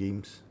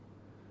games,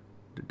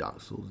 the Dark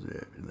Souls,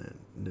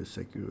 the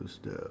Sekiros,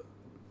 the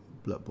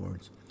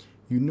Bloodborns,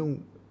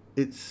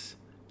 it's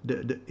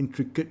the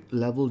intricate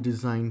level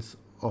designs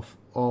of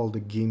all the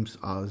games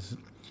are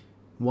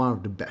one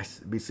of the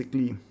best.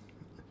 Basically,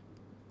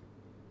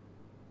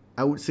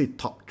 I would say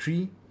top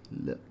 3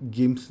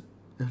 games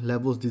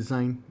levels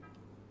design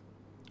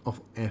of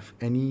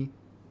any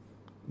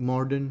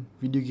modern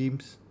video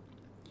games.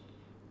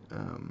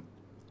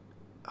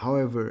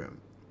 However,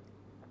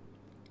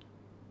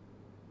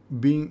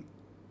 when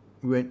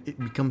it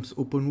becomes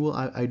open world,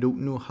 I don't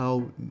know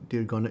how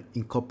they're gonna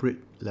incorporate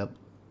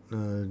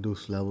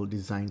those level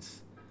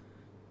designs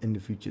in the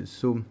future.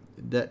 So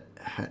that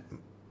had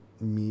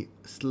me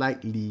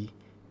slightly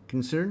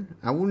concerned.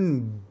 I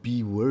wouldn't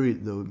be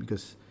worried though,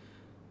 because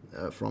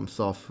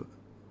FromSoft,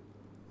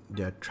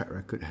 their track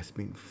record has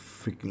been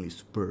freakingly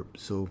superb.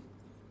 So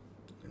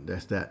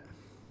that's that.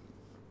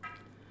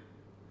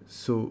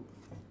 So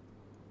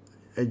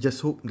I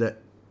just hope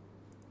that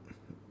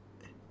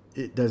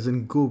it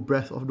doesn't go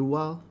Breath of the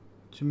Wild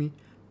to me.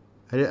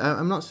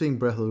 I'm not saying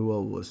Breath of the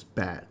Wild was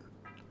bad.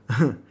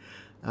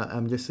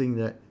 I'm just saying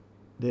that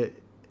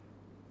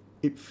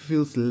it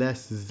feels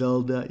less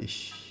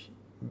Zelda-ish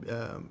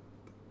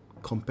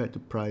compared to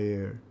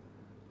prior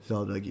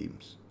Zelda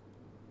games.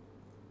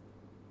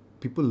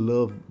 People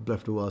love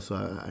Breath of the Wild, so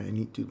I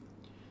need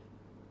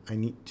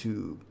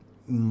to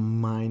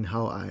mind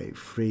how I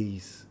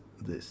phrase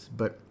this.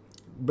 But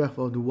Breath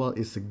of the Wild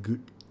is a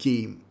good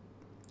game,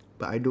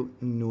 but I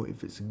don't know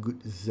if it's a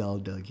good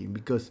Zelda game,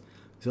 because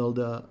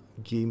Zelda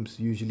games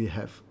usually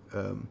have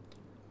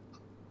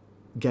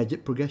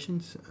gadget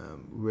progressions,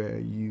 where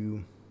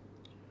you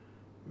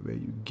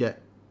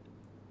get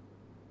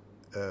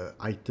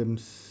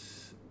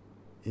items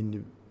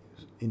in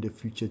the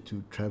future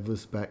to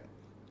traverse back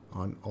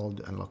on all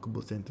the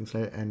unlockables and things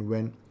like that. And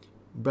when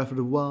Breath of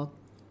the Wild,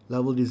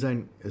 level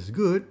design is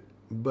good,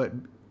 but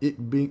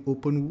it being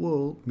open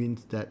world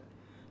means that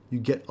you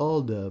get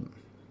all the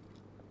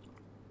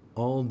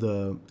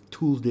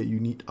tools that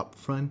you need up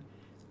front,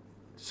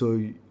 so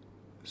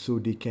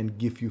they can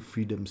give you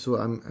freedom. So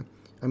I'm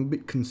a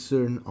bit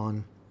concerned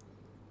on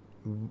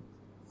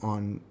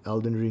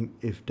Elden Ring,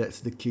 if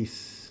that's the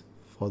case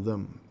for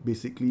them.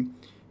 Basically,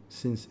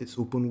 since it's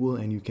open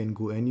world and you can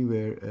go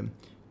anywhere,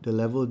 the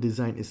level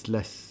design is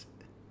less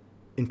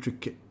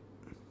intricate.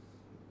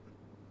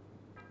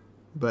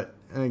 But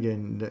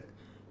again,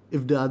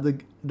 if the other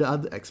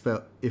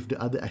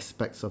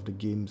aspects of the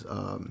games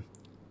are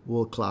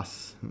world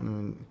class,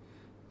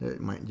 that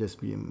might just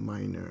be a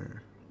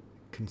minor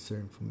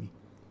concern for me.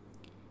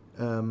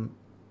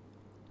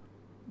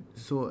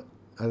 So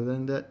other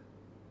than that,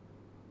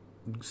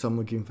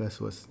 Summer Game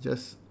Fest was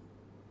just,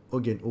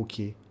 again,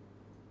 okay.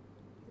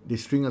 They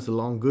string us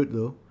along good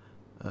though.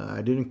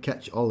 I didn't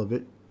catch all of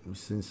it,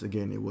 since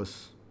again it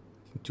was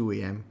 2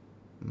 a.m.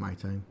 my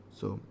time.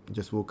 So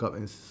just woke up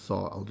and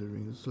saw Elden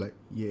Ring. It's like,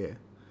 yeah,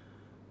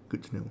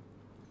 good to know.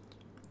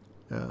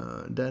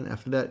 Then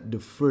after that, the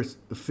first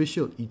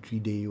official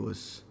E3 day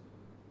was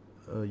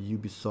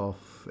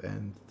Ubisoft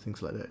and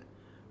things like that,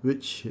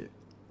 which,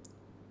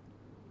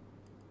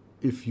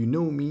 if you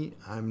know me,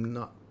 I'm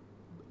not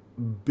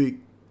big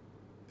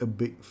a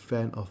big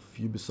fan of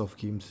Ubisoft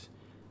games.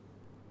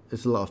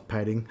 It's a lot of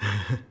padding.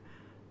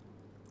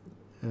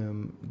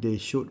 They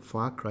showed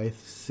Far Cry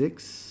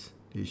 6.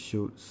 They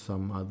showed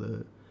some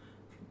other.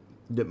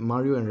 The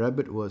Mario and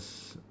Rabbit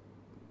was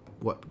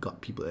what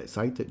got people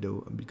excited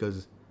though,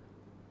 because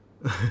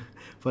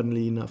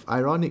funnily enough,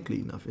 ironically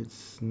enough,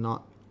 it's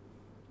not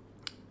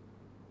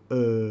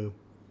a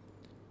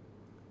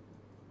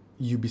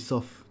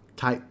Ubisoft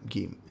type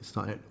game. It's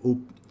not an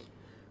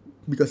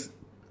because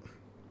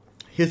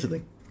here's the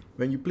thing: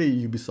 when you play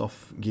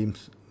Ubisoft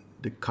games,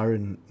 the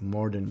current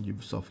modern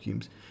Ubisoft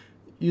games,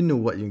 you know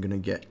what you're gonna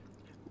get: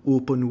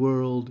 open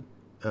world,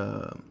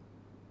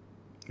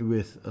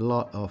 with a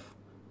lot of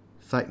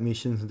side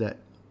missions that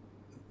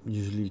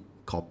usually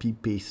copy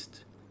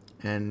paste,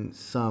 and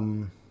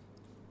some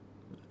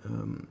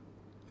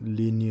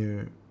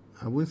linear.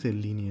 I wouldn't say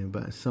linear,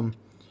 but some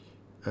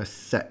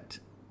set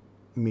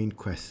main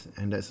quest,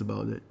 and that's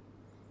about it.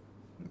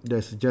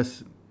 There's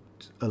just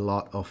a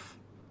lot of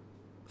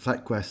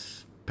side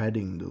quest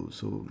padding though,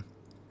 so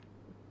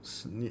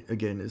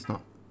again, it's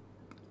not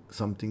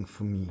something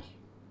for me.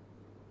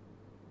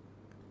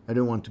 I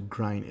don't want to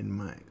grind in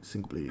my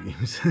single player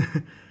games.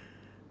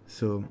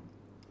 So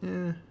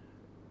yeah,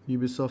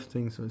 Ubisoft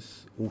things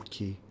was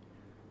okay.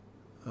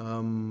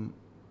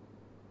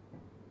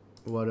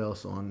 What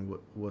else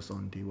was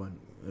on day one?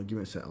 Give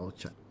me a sec, I'll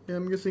check. Yeah,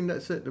 I'm guessing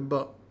that's it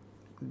about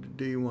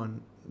day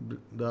one.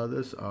 The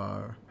others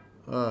are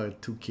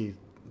 2K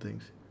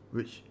things,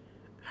 which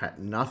had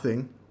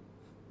nothing.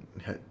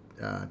 Had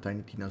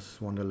Tiny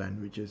Tina's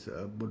Wonderland, which is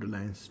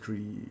Borderlands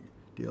 3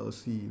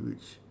 DLC,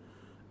 which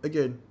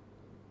again,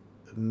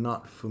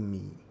 not for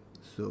me.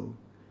 So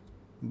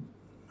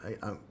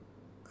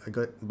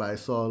I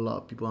saw a lot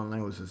of people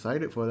online was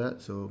excited for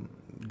that, so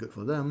good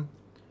for them.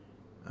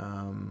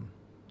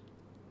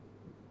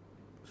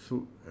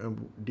 So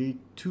day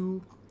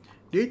two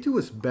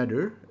was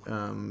better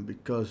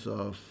because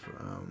of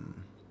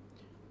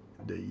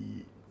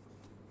the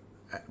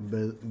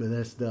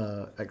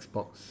Bethesda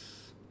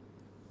Xbox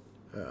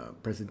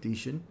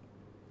presentation,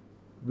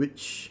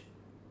 which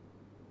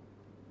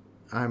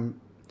again,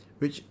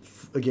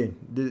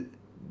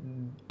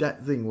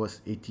 that thing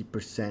was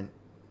 80%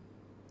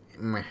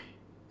 meh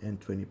and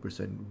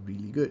 20%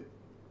 really good.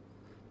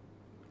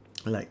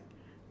 Like,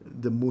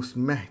 the most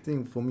meh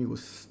thing for me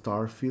was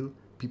Starfield.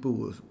 People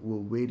were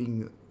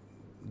waiting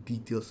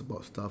details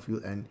about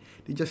Starfield, and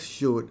they just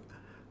showed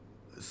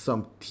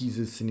some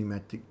teaser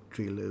cinematic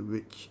trailer,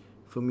 which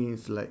for me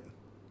is like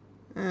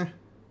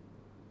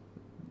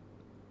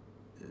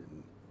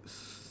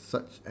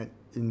such an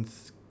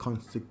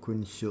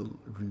inconsequential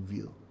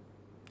reveal.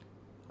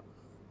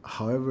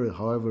 However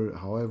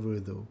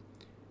though,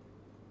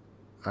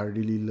 I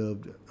really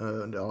loved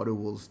the Outer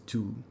Worlds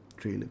 2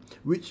 trailer,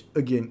 which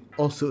again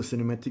also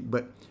cinematic,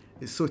 but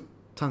it's so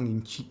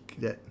tongue-in-cheek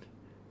that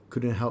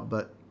couldn't help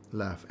but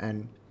laugh.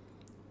 And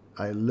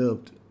I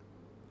loved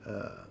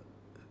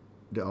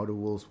the Outer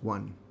Worlds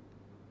 1,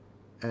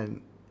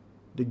 and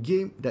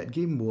that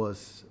game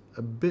was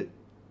a bit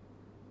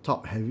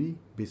top heavy.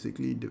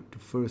 Basically, the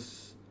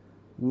first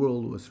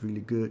world was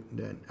really good,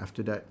 then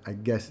after that I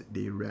guess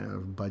they ran out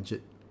of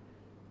budget,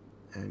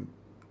 and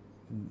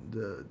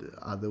the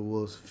other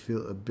worlds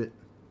feel a bit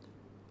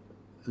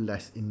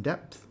less in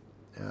depth.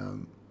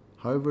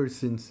 However,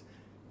 since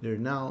they're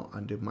now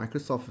under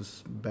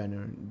Microsoft's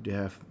banner, they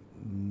have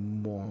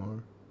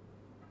more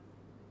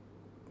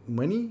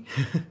money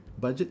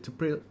budget to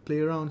play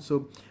around,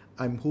 so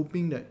I'm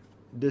hoping that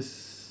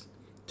this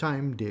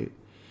time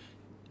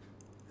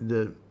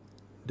the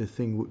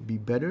thing would be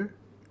better.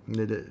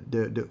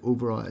 The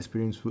overall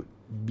experience would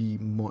be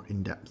more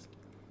in depth.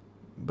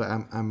 But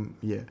I'm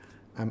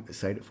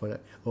excited for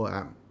that.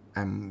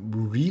 I'm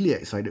really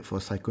excited for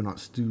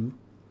Psychonauts 2.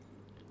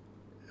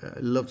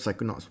 Loved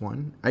Psychonauts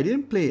 1. I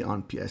didn't play it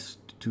on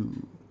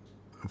PS2,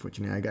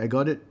 unfortunately. I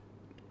got it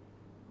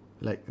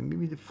like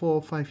maybe 4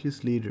 or 5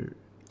 years later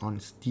on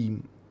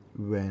Steam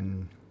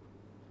when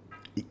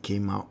it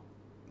came out.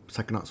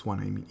 Psychonauts 1,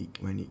 I mean,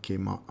 when it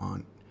came out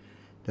on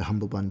the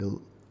Humble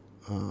Bundle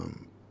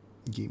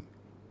game.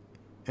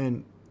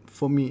 And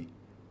for me,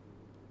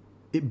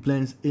 it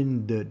blends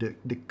in the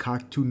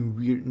cartoon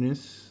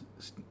weirdness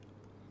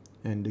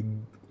and the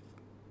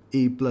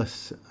A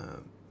plus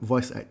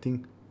voice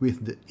acting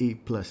with the A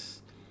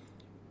plus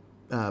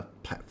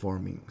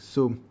platforming.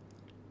 So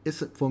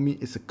for me,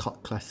 it's a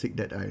cult classic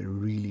that I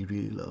really,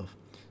 really love.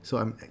 So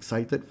I'm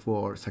excited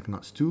for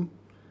Psychonauts 2.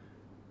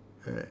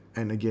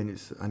 And again,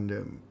 it's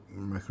under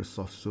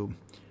Microsoft, so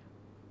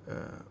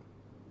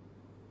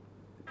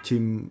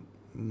Tim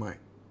might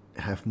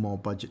have more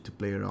budget to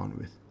play around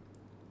with.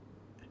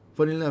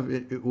 Funny enough,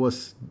 it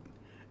was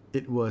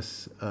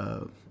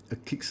a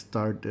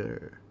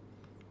Kickstarter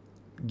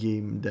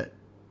game that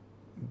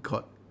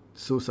got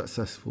so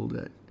successful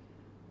that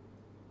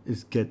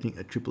is getting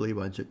a AAA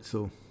budget,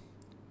 so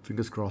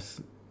fingers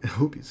crossed. I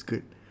hope it's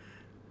good.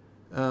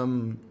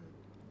 Um,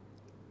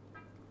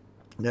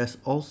 there's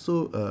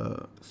also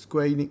a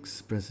Square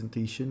Enix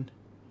presentation.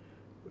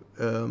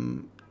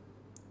 Um,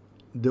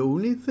 the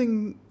only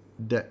thing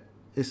that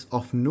is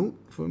of note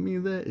for me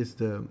there is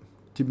the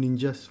Team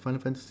Ninja's Final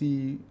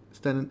Fantasy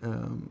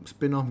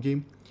spin-off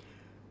game,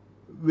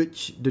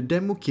 which the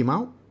demo came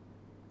out.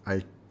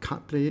 I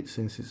can't play it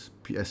since it's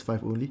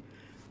PS5 only.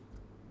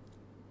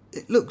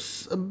 It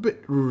looks a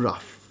bit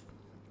rough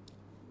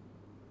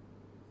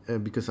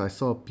because I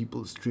saw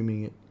people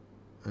streaming it.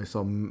 I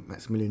saw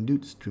Maximilian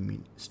Dude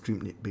streamed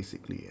it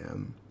basically.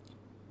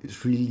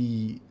 It's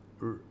really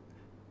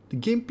the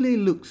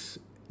gameplay looks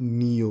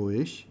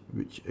Neo-ish,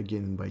 which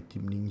again by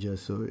Team Ninja.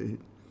 So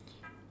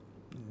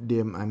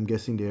I'm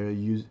guessing they're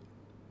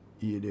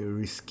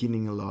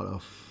reskinning a lot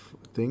of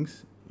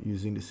things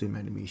using the same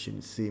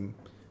animation, same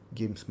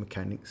games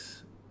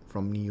mechanics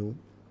from Neo,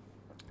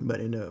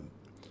 but in a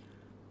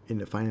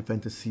Final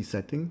Fantasy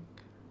setting.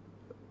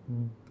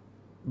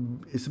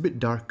 It's a bit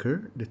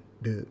darker.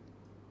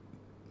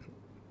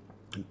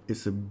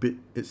 It's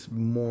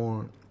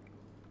more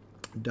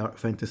dark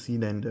fantasy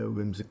than the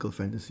whimsical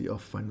fantasy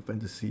of Final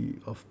Fantasy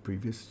of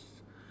previous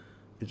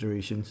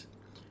iterations.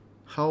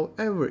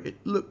 However, it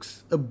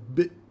looks a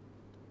bit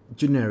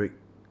generic.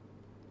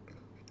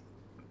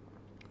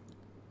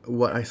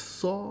 What I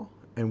saw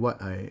and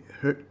what I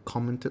heard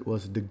commented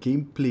was the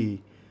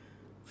gameplay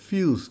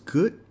feels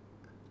good,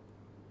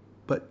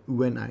 but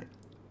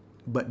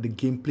the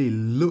gameplay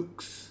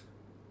looks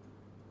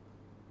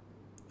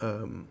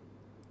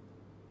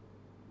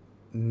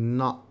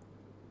not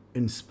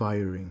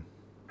inspiring.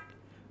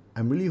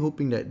 I'm really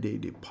hoping that they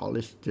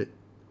polished it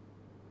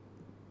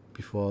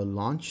before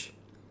launch,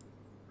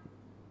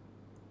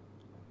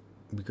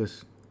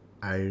 because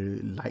I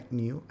like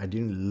Neo. I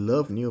didn't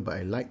love Neo, but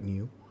I like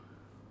Neo.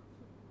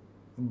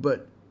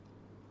 But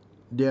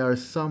there are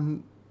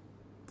some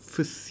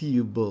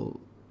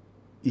foreseeable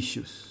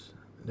issues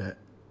that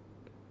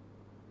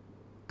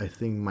I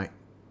think might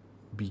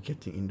be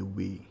getting in the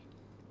way.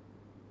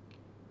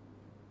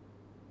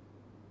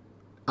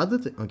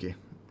 Okay.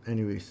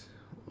 Anyways,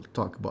 we'll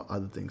talk about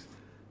other things.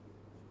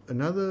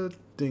 Another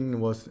thing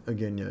was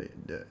again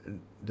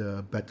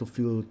the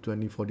Battlefield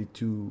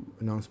 2042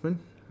 announcement.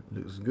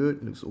 Looks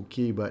good, looks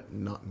okay, but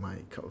not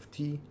my cup of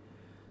tea.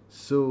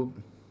 So,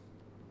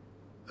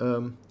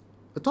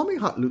 Atomic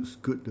Heart looks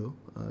good though.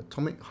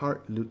 Atomic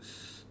Heart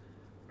looks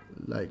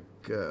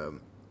like a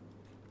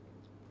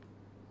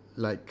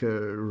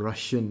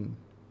Russian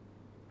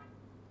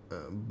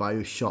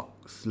Bioshock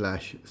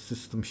 /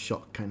 System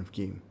Shock kind of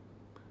game.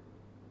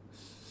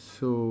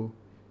 So,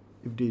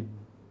 if they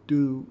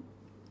do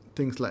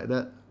things like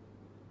that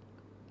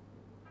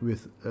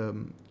with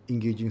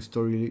engaging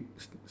story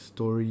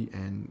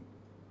and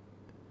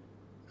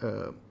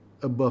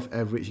above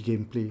average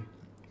gameplay,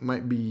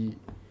 might be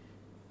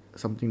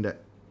something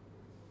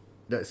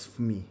that's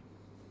for me.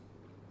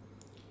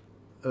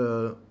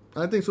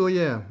 I think so.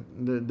 Yeah,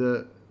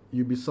 the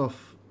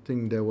Ubisoft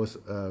thing, there was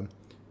a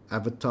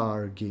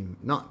Avatar game,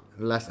 not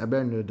Last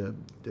Airbender,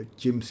 the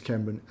James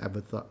Cameron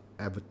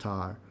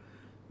Avatar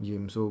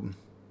game. So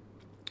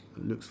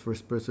looks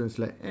first person. It's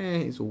like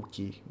it's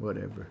okay,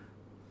 whatever.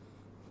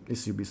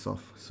 It's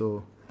Ubisoft.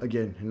 So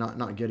again,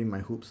 not getting my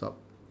hopes up.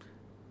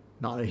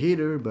 Not a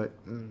hater, but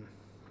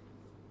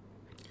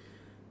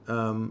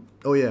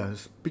oh yeah,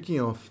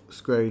 speaking of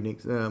Square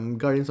Enix,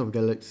 Guardians of the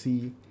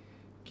Galaxy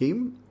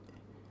game,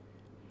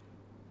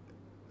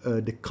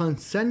 the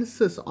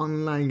consensus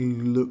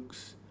online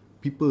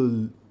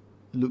people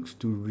looks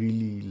to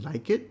really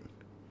like it.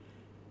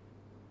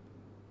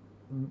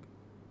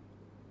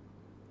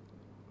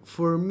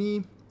 For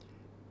me,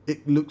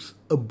 it looks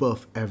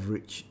above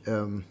average.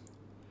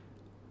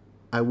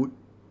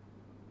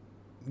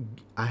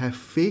 I have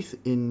faith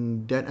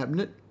in Dan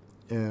Abnett.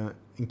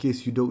 In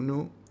case you don't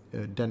know,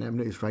 Dan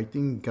Abnett is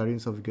writing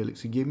Guardians of the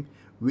Galaxy game,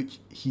 which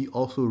he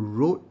also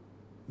wrote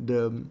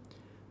the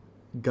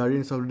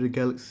Guardians of the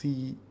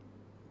Galaxy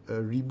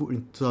reboot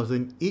in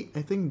 2008.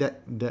 I think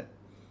that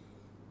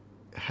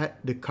had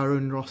the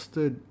current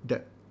roster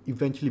that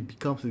eventually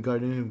becomes the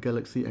Guardians of the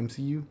Galaxy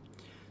MCU.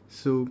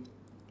 So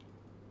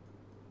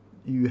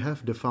you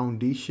have the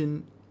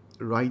foundation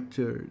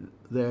writer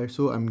there.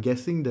 So I'm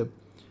guessing the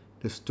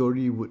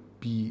story would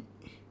be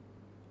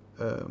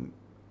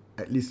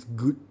at least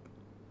good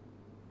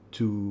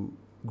to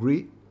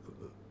great,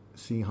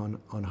 seeing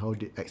on how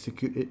they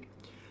execute it.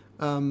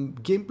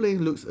 Gameplay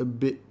looks a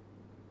bit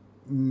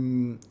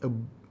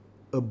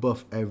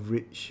above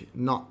average,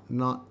 not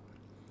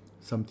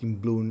something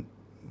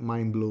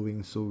mind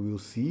blowing. So we'll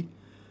see.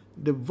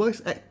 The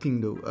voice acting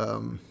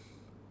though,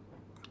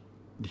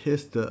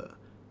 here's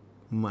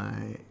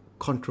my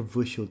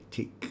controversial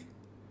take.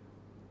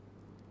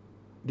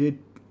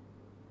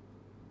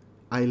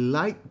 I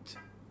liked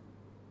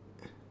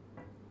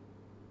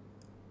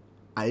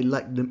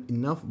them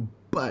enough,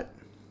 but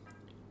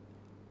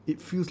it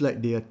feels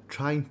like they are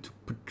trying to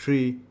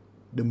portray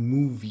the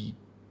movie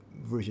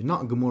version,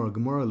 not Gamora.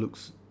 Gamora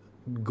looks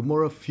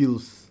Gamora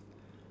feels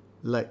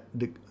like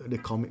the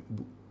comic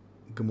book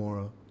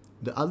Gamora.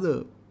 The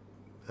other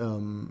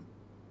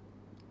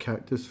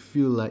characters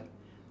feel like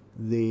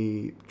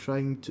they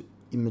trying to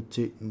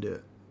imitate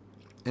the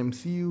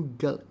MCU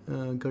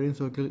Guardians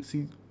of the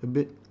Galaxy a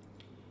bit.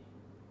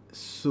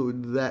 So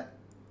that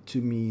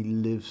to me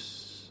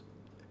leaves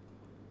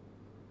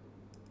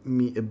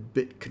me a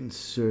bit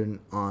concerned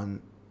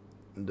on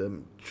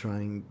them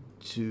trying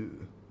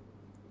to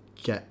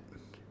get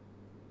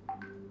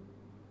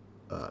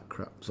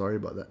crap, sorry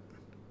about that.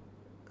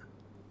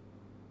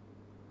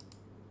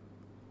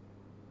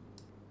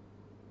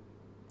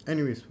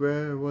 Anyways,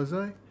 where was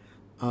I?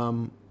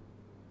 Um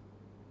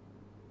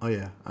oh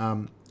yeah,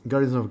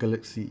 Guardians of the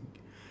Galaxy.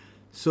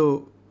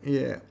 So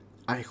yeah,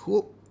 I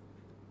hope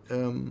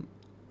um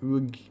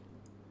we'll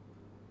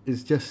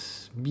it's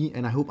just me,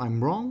 and I hope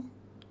I'm wrong,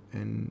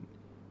 and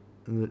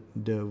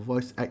the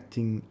voice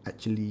acting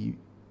actually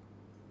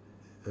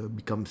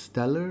becomes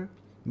stellar.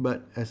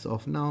 But as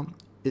of now,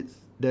 it's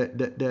that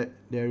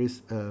there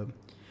is a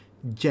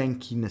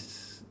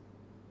jankiness.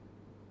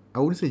 I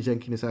wouldn't say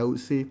jankiness. I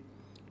would say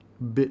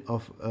bit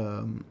of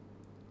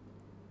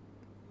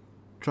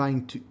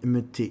trying to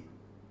imitate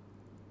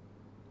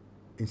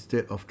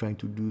instead of trying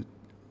to do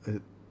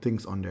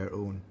things on their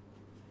own.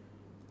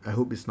 I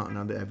hope it's not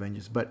another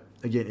Avengers, but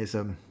again, it's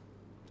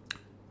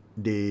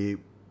they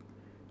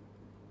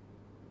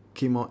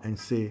came out and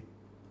say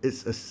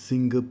it's a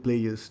single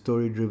player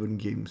story driven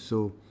game,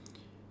 so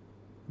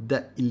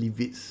that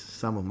alleviates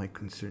some of my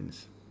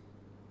concerns.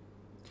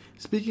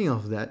 Speaking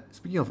of that,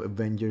 speaking of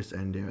Avengers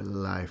and their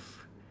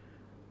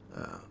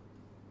uh,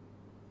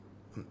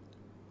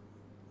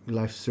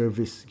 live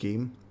service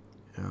game,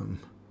 um,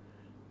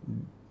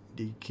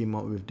 they came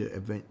out with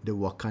the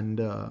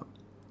Wakanda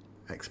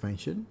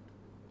expansion.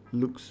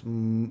 Looks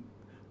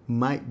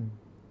might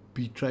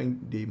be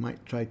trying. They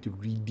might try to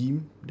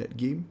redeem that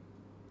game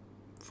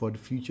for the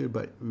future,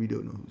 but we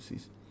don't know who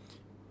sees.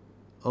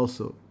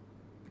 Also,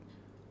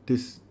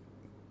 this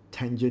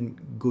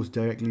tangent goes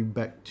directly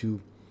back to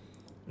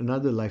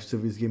another live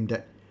service game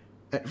that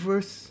at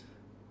first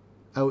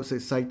I was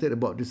excited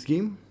about this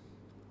game,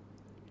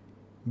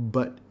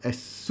 but as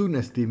soon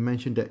as they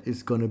mentioned that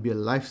it's gonna be a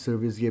live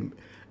service game,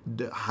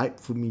 the hype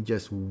for me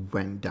just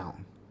went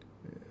down,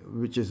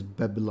 which is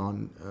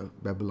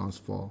Babylon's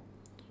Fall.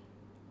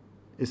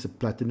 It's a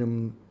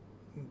platinum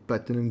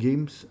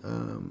games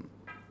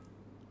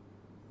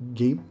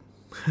game.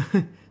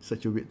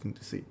 Such a weird thing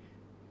to say,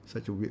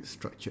 such a weird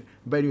structure.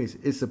 But anyways,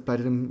 it's a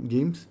platinum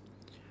games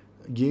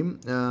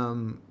game.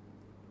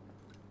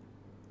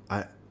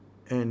 I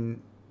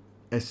and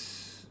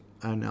as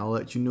and I'll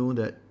let you know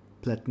that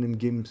platinum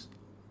games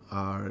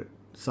are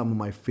some of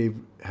my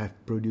favorite, have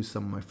produced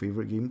some of my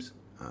favorite games.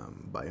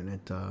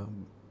 Bayonetta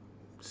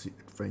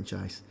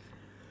franchise,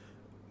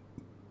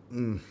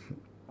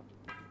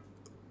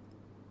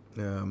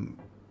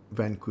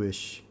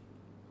 Vanquish.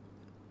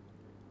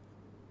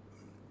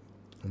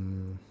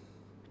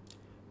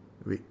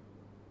 Wait,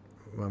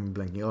 I'm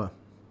blanking. Oh,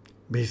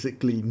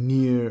 basically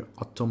Near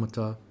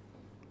Automata,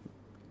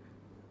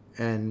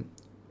 and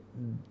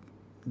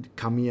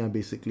Kamiya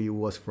basically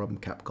was from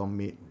Capcom,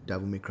 made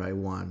Devil May Cry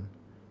 1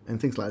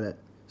 and things like that.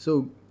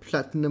 So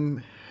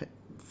Platinum,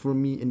 for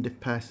me in the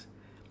past,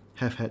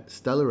 have had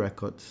stellar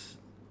records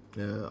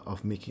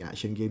of making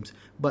action games.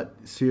 But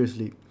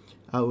seriously,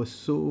 I was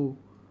so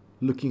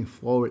looking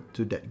forward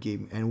to that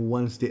game, and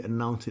once they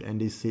announced it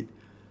and they said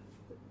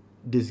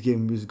this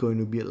game is going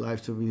to be a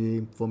live service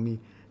game, for me,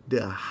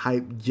 the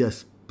hype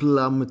just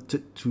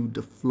plummeted to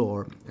the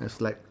floor. I was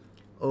like,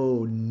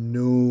 oh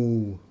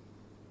no,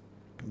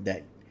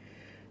 that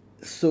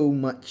so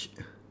much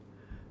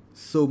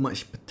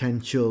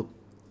potential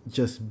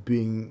just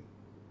being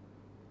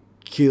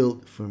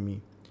killed for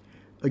me.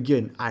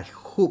 Again, I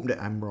hope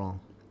that I'm wrong,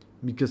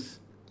 because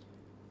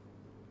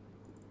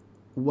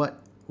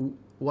what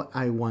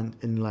I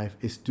want in life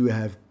is to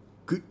have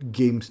good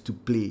games to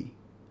play.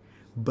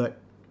 But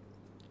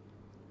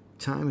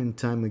time and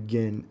time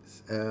again,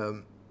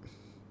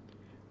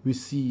 we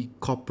see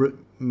corporate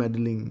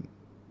meddling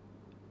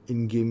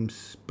in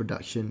games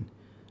production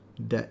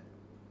that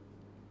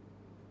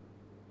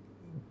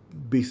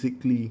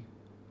basically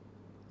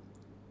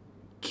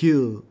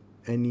kill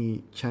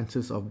any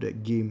chances of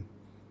that game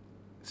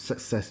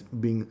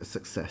being a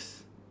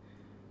success,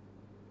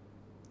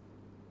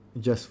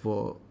 just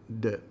for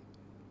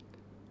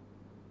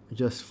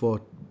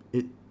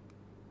it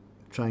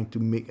trying to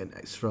make an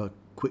extra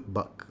quick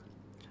buck.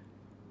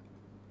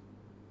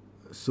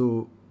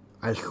 So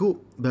I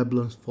hope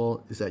Babylon's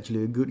Fall is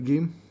actually a good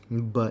game,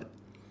 but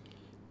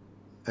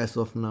as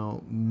of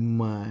now,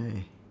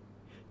 my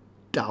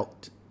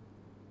doubt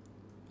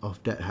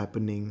of that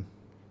happening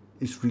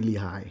is really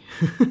high.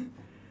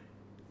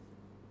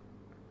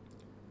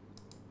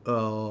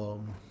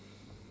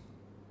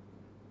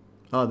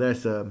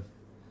 There's a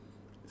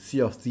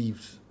Sea of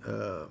Thieves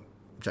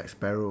Jack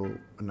Sparrow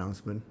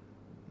announcement.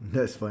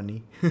 That's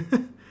funny.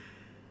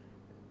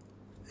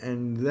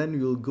 And then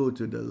we'll go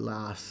to the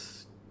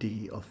last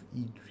day of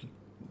E3.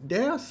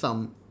 There are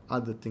some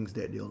other things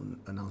that they'll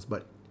announce,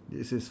 but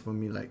this is for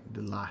me like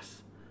the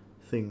last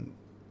thing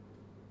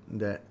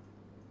that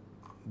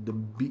the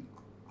big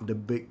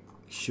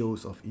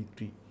shows of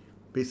E3,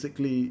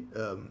 basically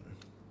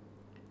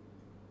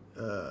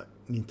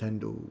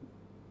Nintendo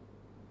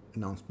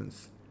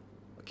announcements.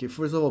 Okay,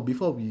 first of all,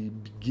 before we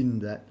begin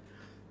that,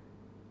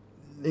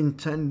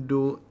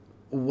 Nintendo,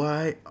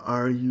 why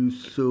are you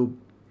so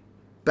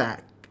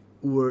backass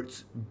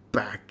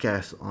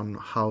on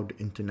how the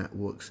internet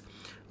works?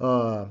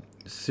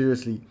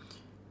 Seriously,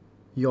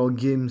 your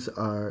games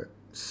are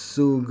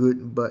so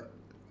good, but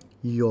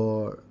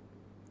your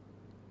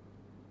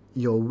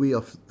way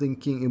of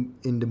thinking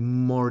in the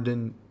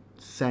modern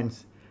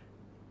sense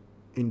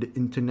in the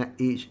internet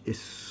age is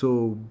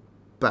so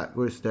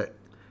backwards that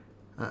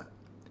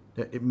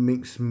it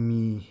makes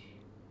me,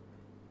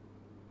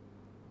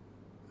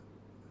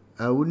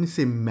 I wouldn't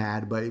say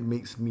mad, but it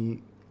makes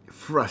me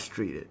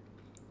frustrated.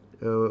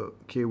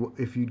 Okay,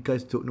 if you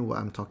guys don't know what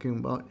I'm talking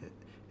about,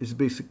 it's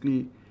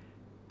basically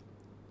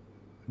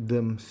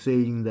them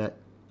saying that,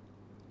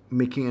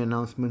 making an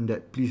announcement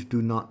that please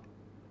do not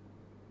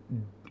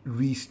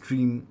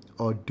restream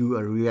or do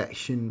a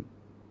reaction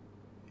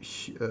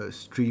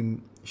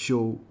stream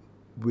show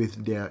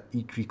with their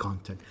E3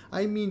 content.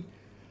 I mean,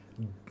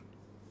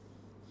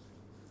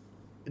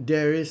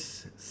 there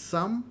is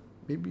some,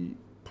 maybe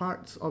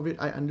parts of it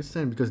I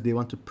understand because they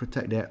want to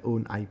protect their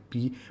own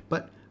IP,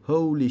 but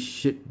holy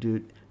shit,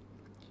 dude.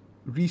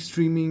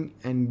 Restreaming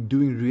and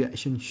doing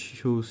reaction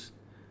shows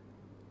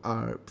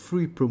are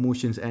free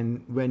promotions,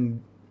 and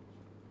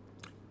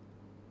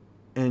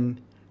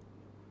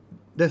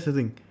that's the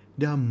thing.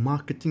 Their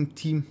marketing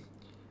team,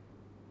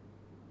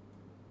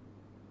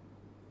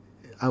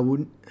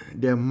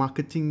 their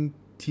marketing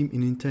team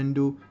in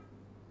Nintendo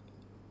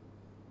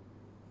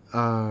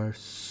are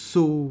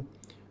so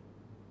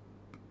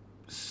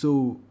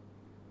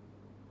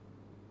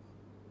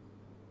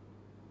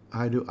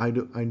I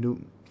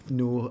don't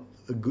know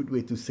a good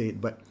way to say it,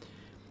 but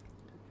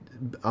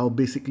I'll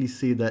basically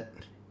say that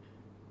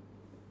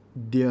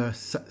they are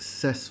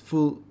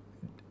successful.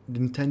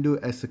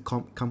 Nintendo as a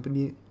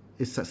company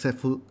is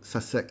successful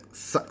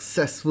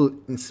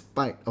in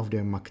spite of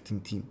their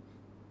marketing team,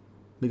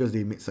 because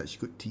they make such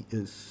good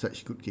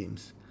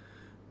games.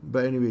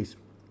 But anyways,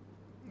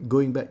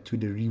 going back to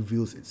the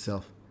reveals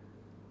itself,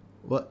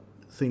 there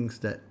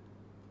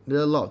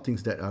are a lot of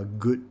things that are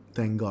good,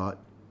 thank God,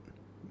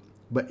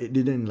 but it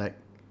didn't like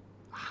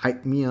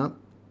hype me up.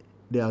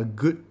 There are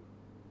good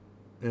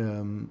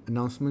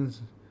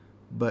announcements,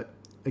 but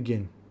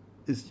again,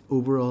 it's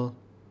overall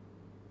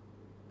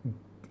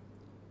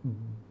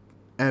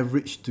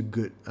average to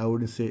good. I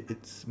wouldn't say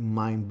it's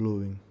mind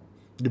blowing.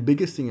 The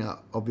biggest thing,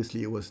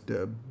 obviously, it was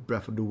the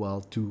Breath of the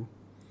Wild 2,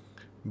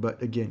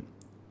 but again,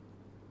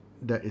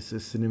 that is a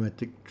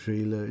cinematic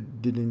trailer.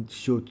 It didn't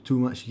show too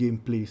much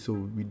gameplay, so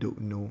we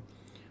don't know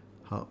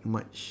how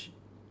much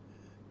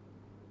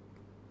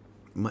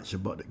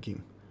about the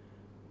game.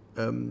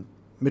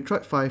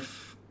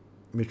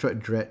 Metroid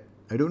Dread.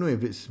 I don't know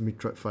if it's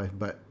Metroid 5,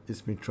 but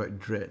it's Metroid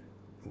Dread,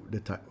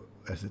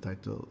 as the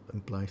title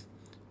implies.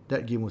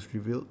 That game was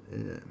revealed,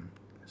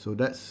 so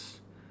that's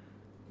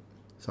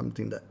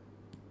something that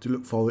to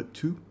look forward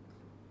to.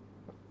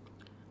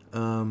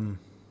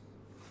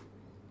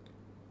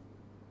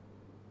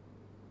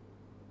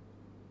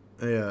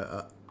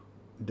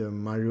 The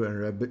Mario and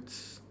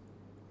Rabbids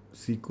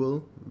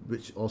sequel,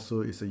 which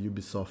also is a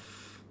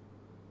Ubisoft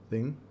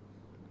thing.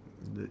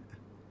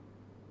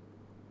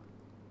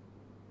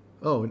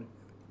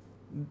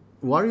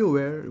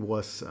 WarioWare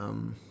was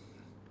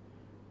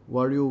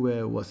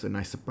a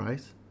nice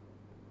surprise.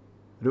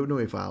 I don't know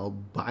if I'll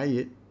buy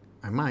it.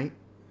 I might,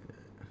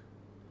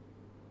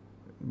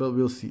 but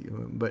we'll see.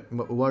 But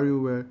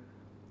WarioWare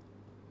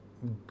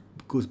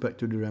goes back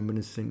to the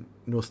reminiscent,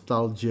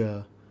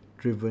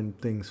 nostalgia-driven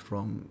things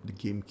from the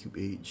GameCube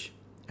age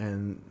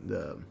and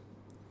the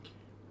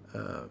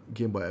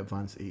Game Boy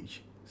Advance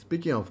age.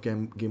 Speaking of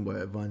Game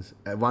Boy Advance,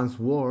 Advance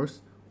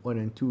Wars 1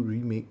 and 2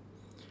 remake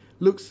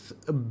looks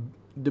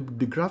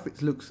the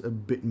graphics looks a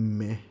bit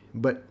meh,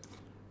 but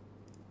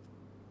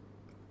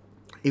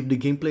if the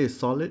gameplay is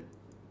solid,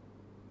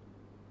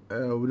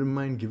 I wouldn't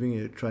mind giving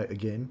it a try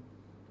again.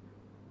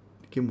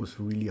 The game was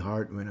really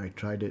hard when I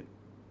tried it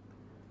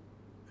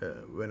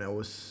when I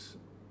was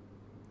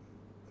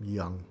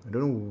young. I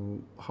don't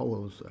know how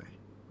old was I.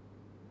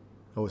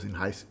 I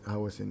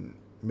was in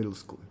middle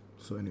school.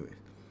 So anyways,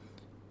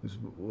 this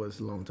was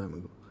a long time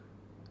ago.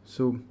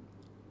 So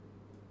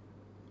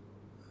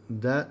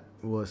that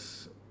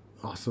was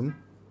awesome.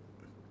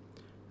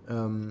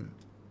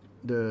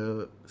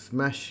 The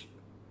Smash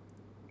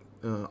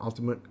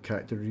Ultimate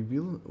character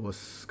reveal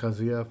was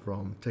Kazuya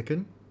from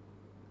Tekken.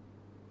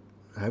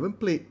 I haven't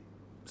played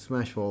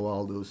Smash for a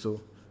while though,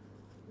 so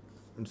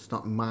it's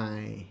not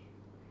my.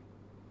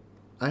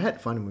 I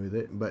had fun with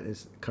it, but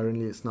it's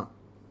not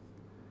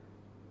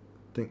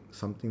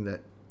something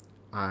that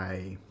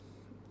I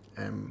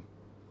am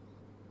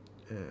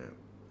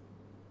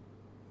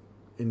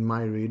in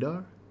my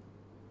radar.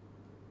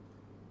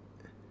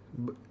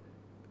 But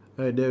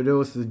There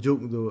was a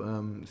joke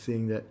though,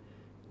 saying that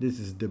this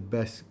is the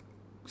best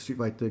Street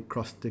Fighter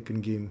Cross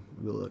Tekken game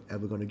we'll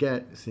ever gonna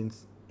get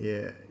since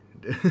yeah.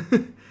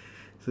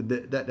 So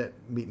that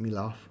made me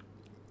laugh.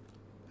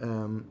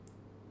 Um,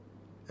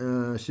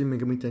 Shin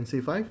Megami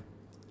Tensei 5.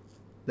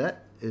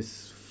 That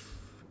is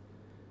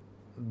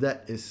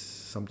that is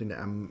something that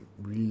I'm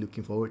really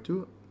looking forward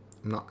to.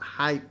 I'm not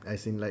hyped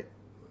as in like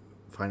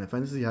Final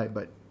Fantasy hype,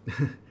 but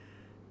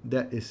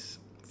that is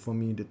for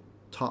me the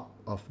top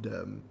of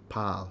the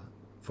pile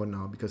for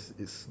now because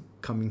it's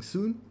coming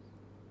soon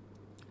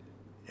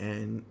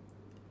and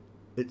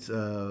it's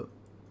a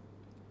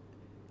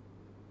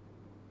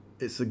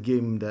it's a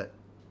game that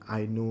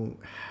I know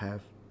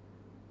have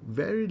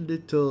very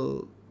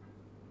little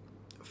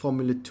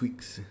formula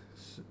tweaks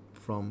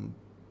from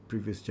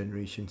previous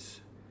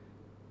generations.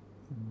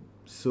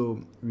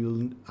 So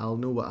I'll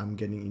know what I'm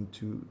getting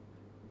into,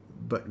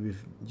 but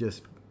with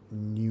just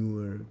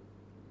newer,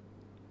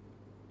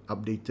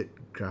 updated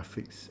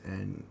graphics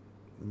and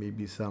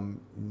maybe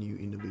some new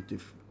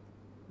innovative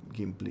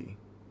gameplay.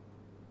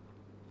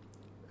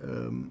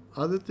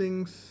 Other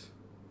things,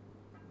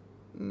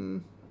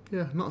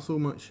 yeah, not so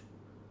much.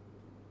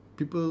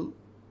 People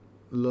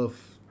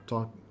love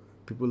talk.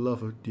 People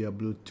love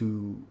Diablo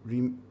 2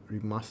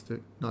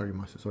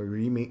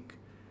 remake.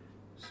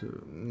 So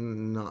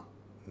not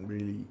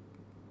really.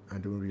 I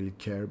don't really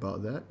care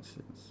about that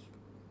since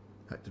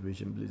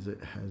Activision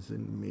Blizzard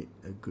hasn't made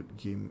a good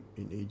game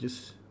in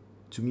ages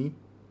to me.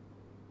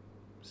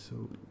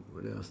 So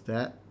what else?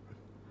 That.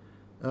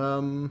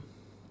 And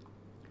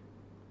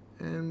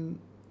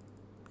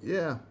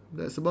yeah,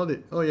 that's about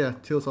it. Oh yeah,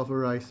 Tales of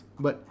Arise.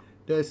 But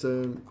there's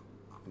a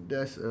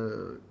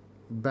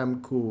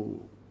Bamco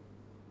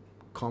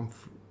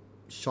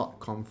short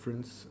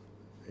conference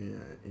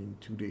in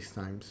 2 days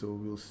time, so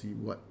we'll see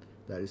what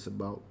that is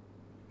about.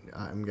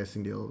 I'm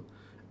guessing they'll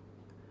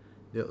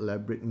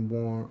elaborate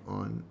more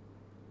on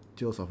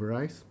Tales of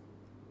Arise,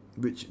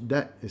 which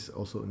that is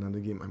also another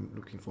game I'm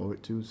looking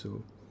forward to.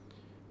 So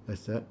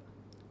that's that.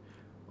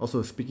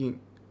 Also speaking,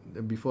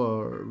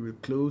 before we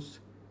close,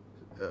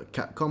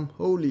 Capcom,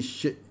 holy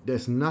shit,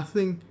 there's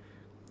nothing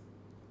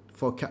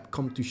for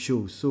Capcom to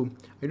show. So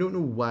I don't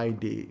know why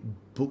they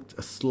booked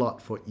a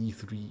slot for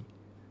E3.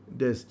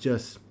 There's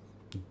just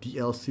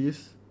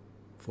DLCs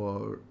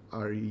for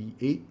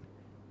RE8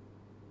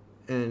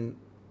 and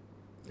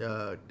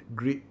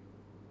Great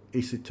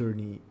Ace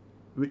Attorney,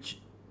 which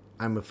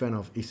I'm a fan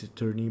of Ace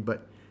Attorney,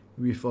 but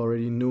we've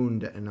already known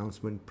that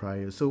announcement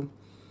prior. So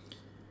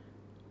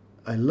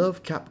I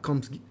love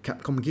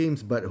Capcom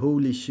games, but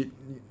holy shit,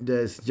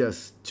 there's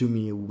just to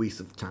me a waste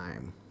of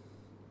time.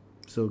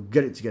 So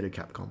get it together,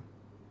 Capcom.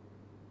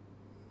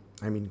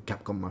 I mean,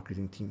 Capcom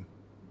marketing team.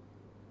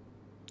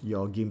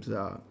 Your games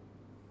are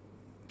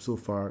so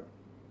far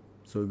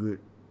so good,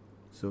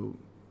 so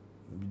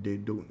they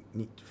don't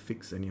need to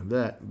fix any of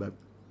that. But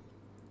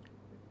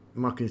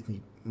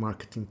marketing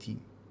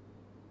team,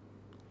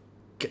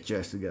 get your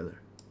ass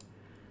together.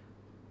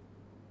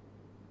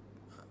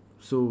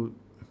 So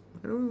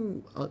I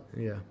don't know.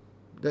 Yeah,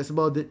 that's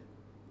about it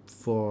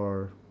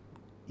for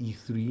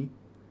E3.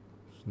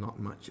 There's not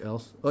much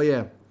else. Oh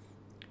yeah,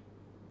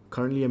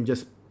 currently I'm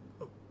just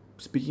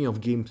speaking of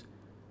games.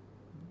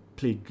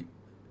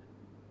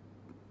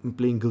 I'm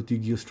playing Guilty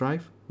Gear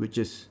Strive, which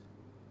is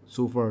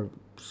so far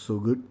so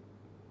good.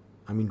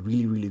 I mean,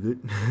 really, really good.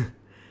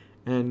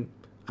 And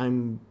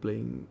I'm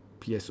playing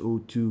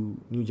PSO2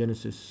 New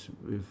Genesis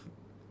with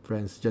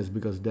friends just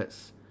because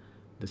that's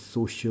the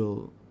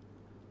social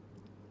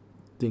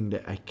thing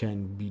that I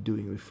can be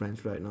doing with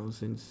friends right now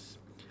since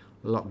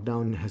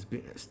lockdown has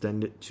been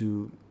extended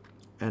to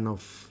end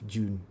of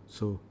June.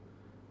 So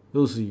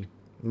we'll see.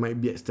 It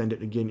might be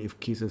extended again if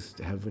cases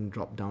haven't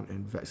dropped down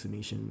and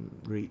vaccination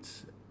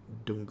rates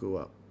don't go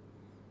up.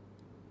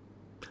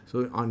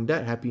 So on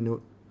that happy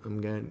note, I'm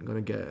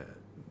gonna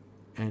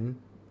end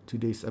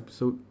today's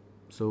episode.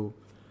 So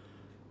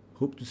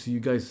hope to see you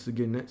guys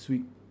again next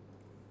week.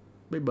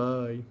 Bye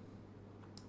bye.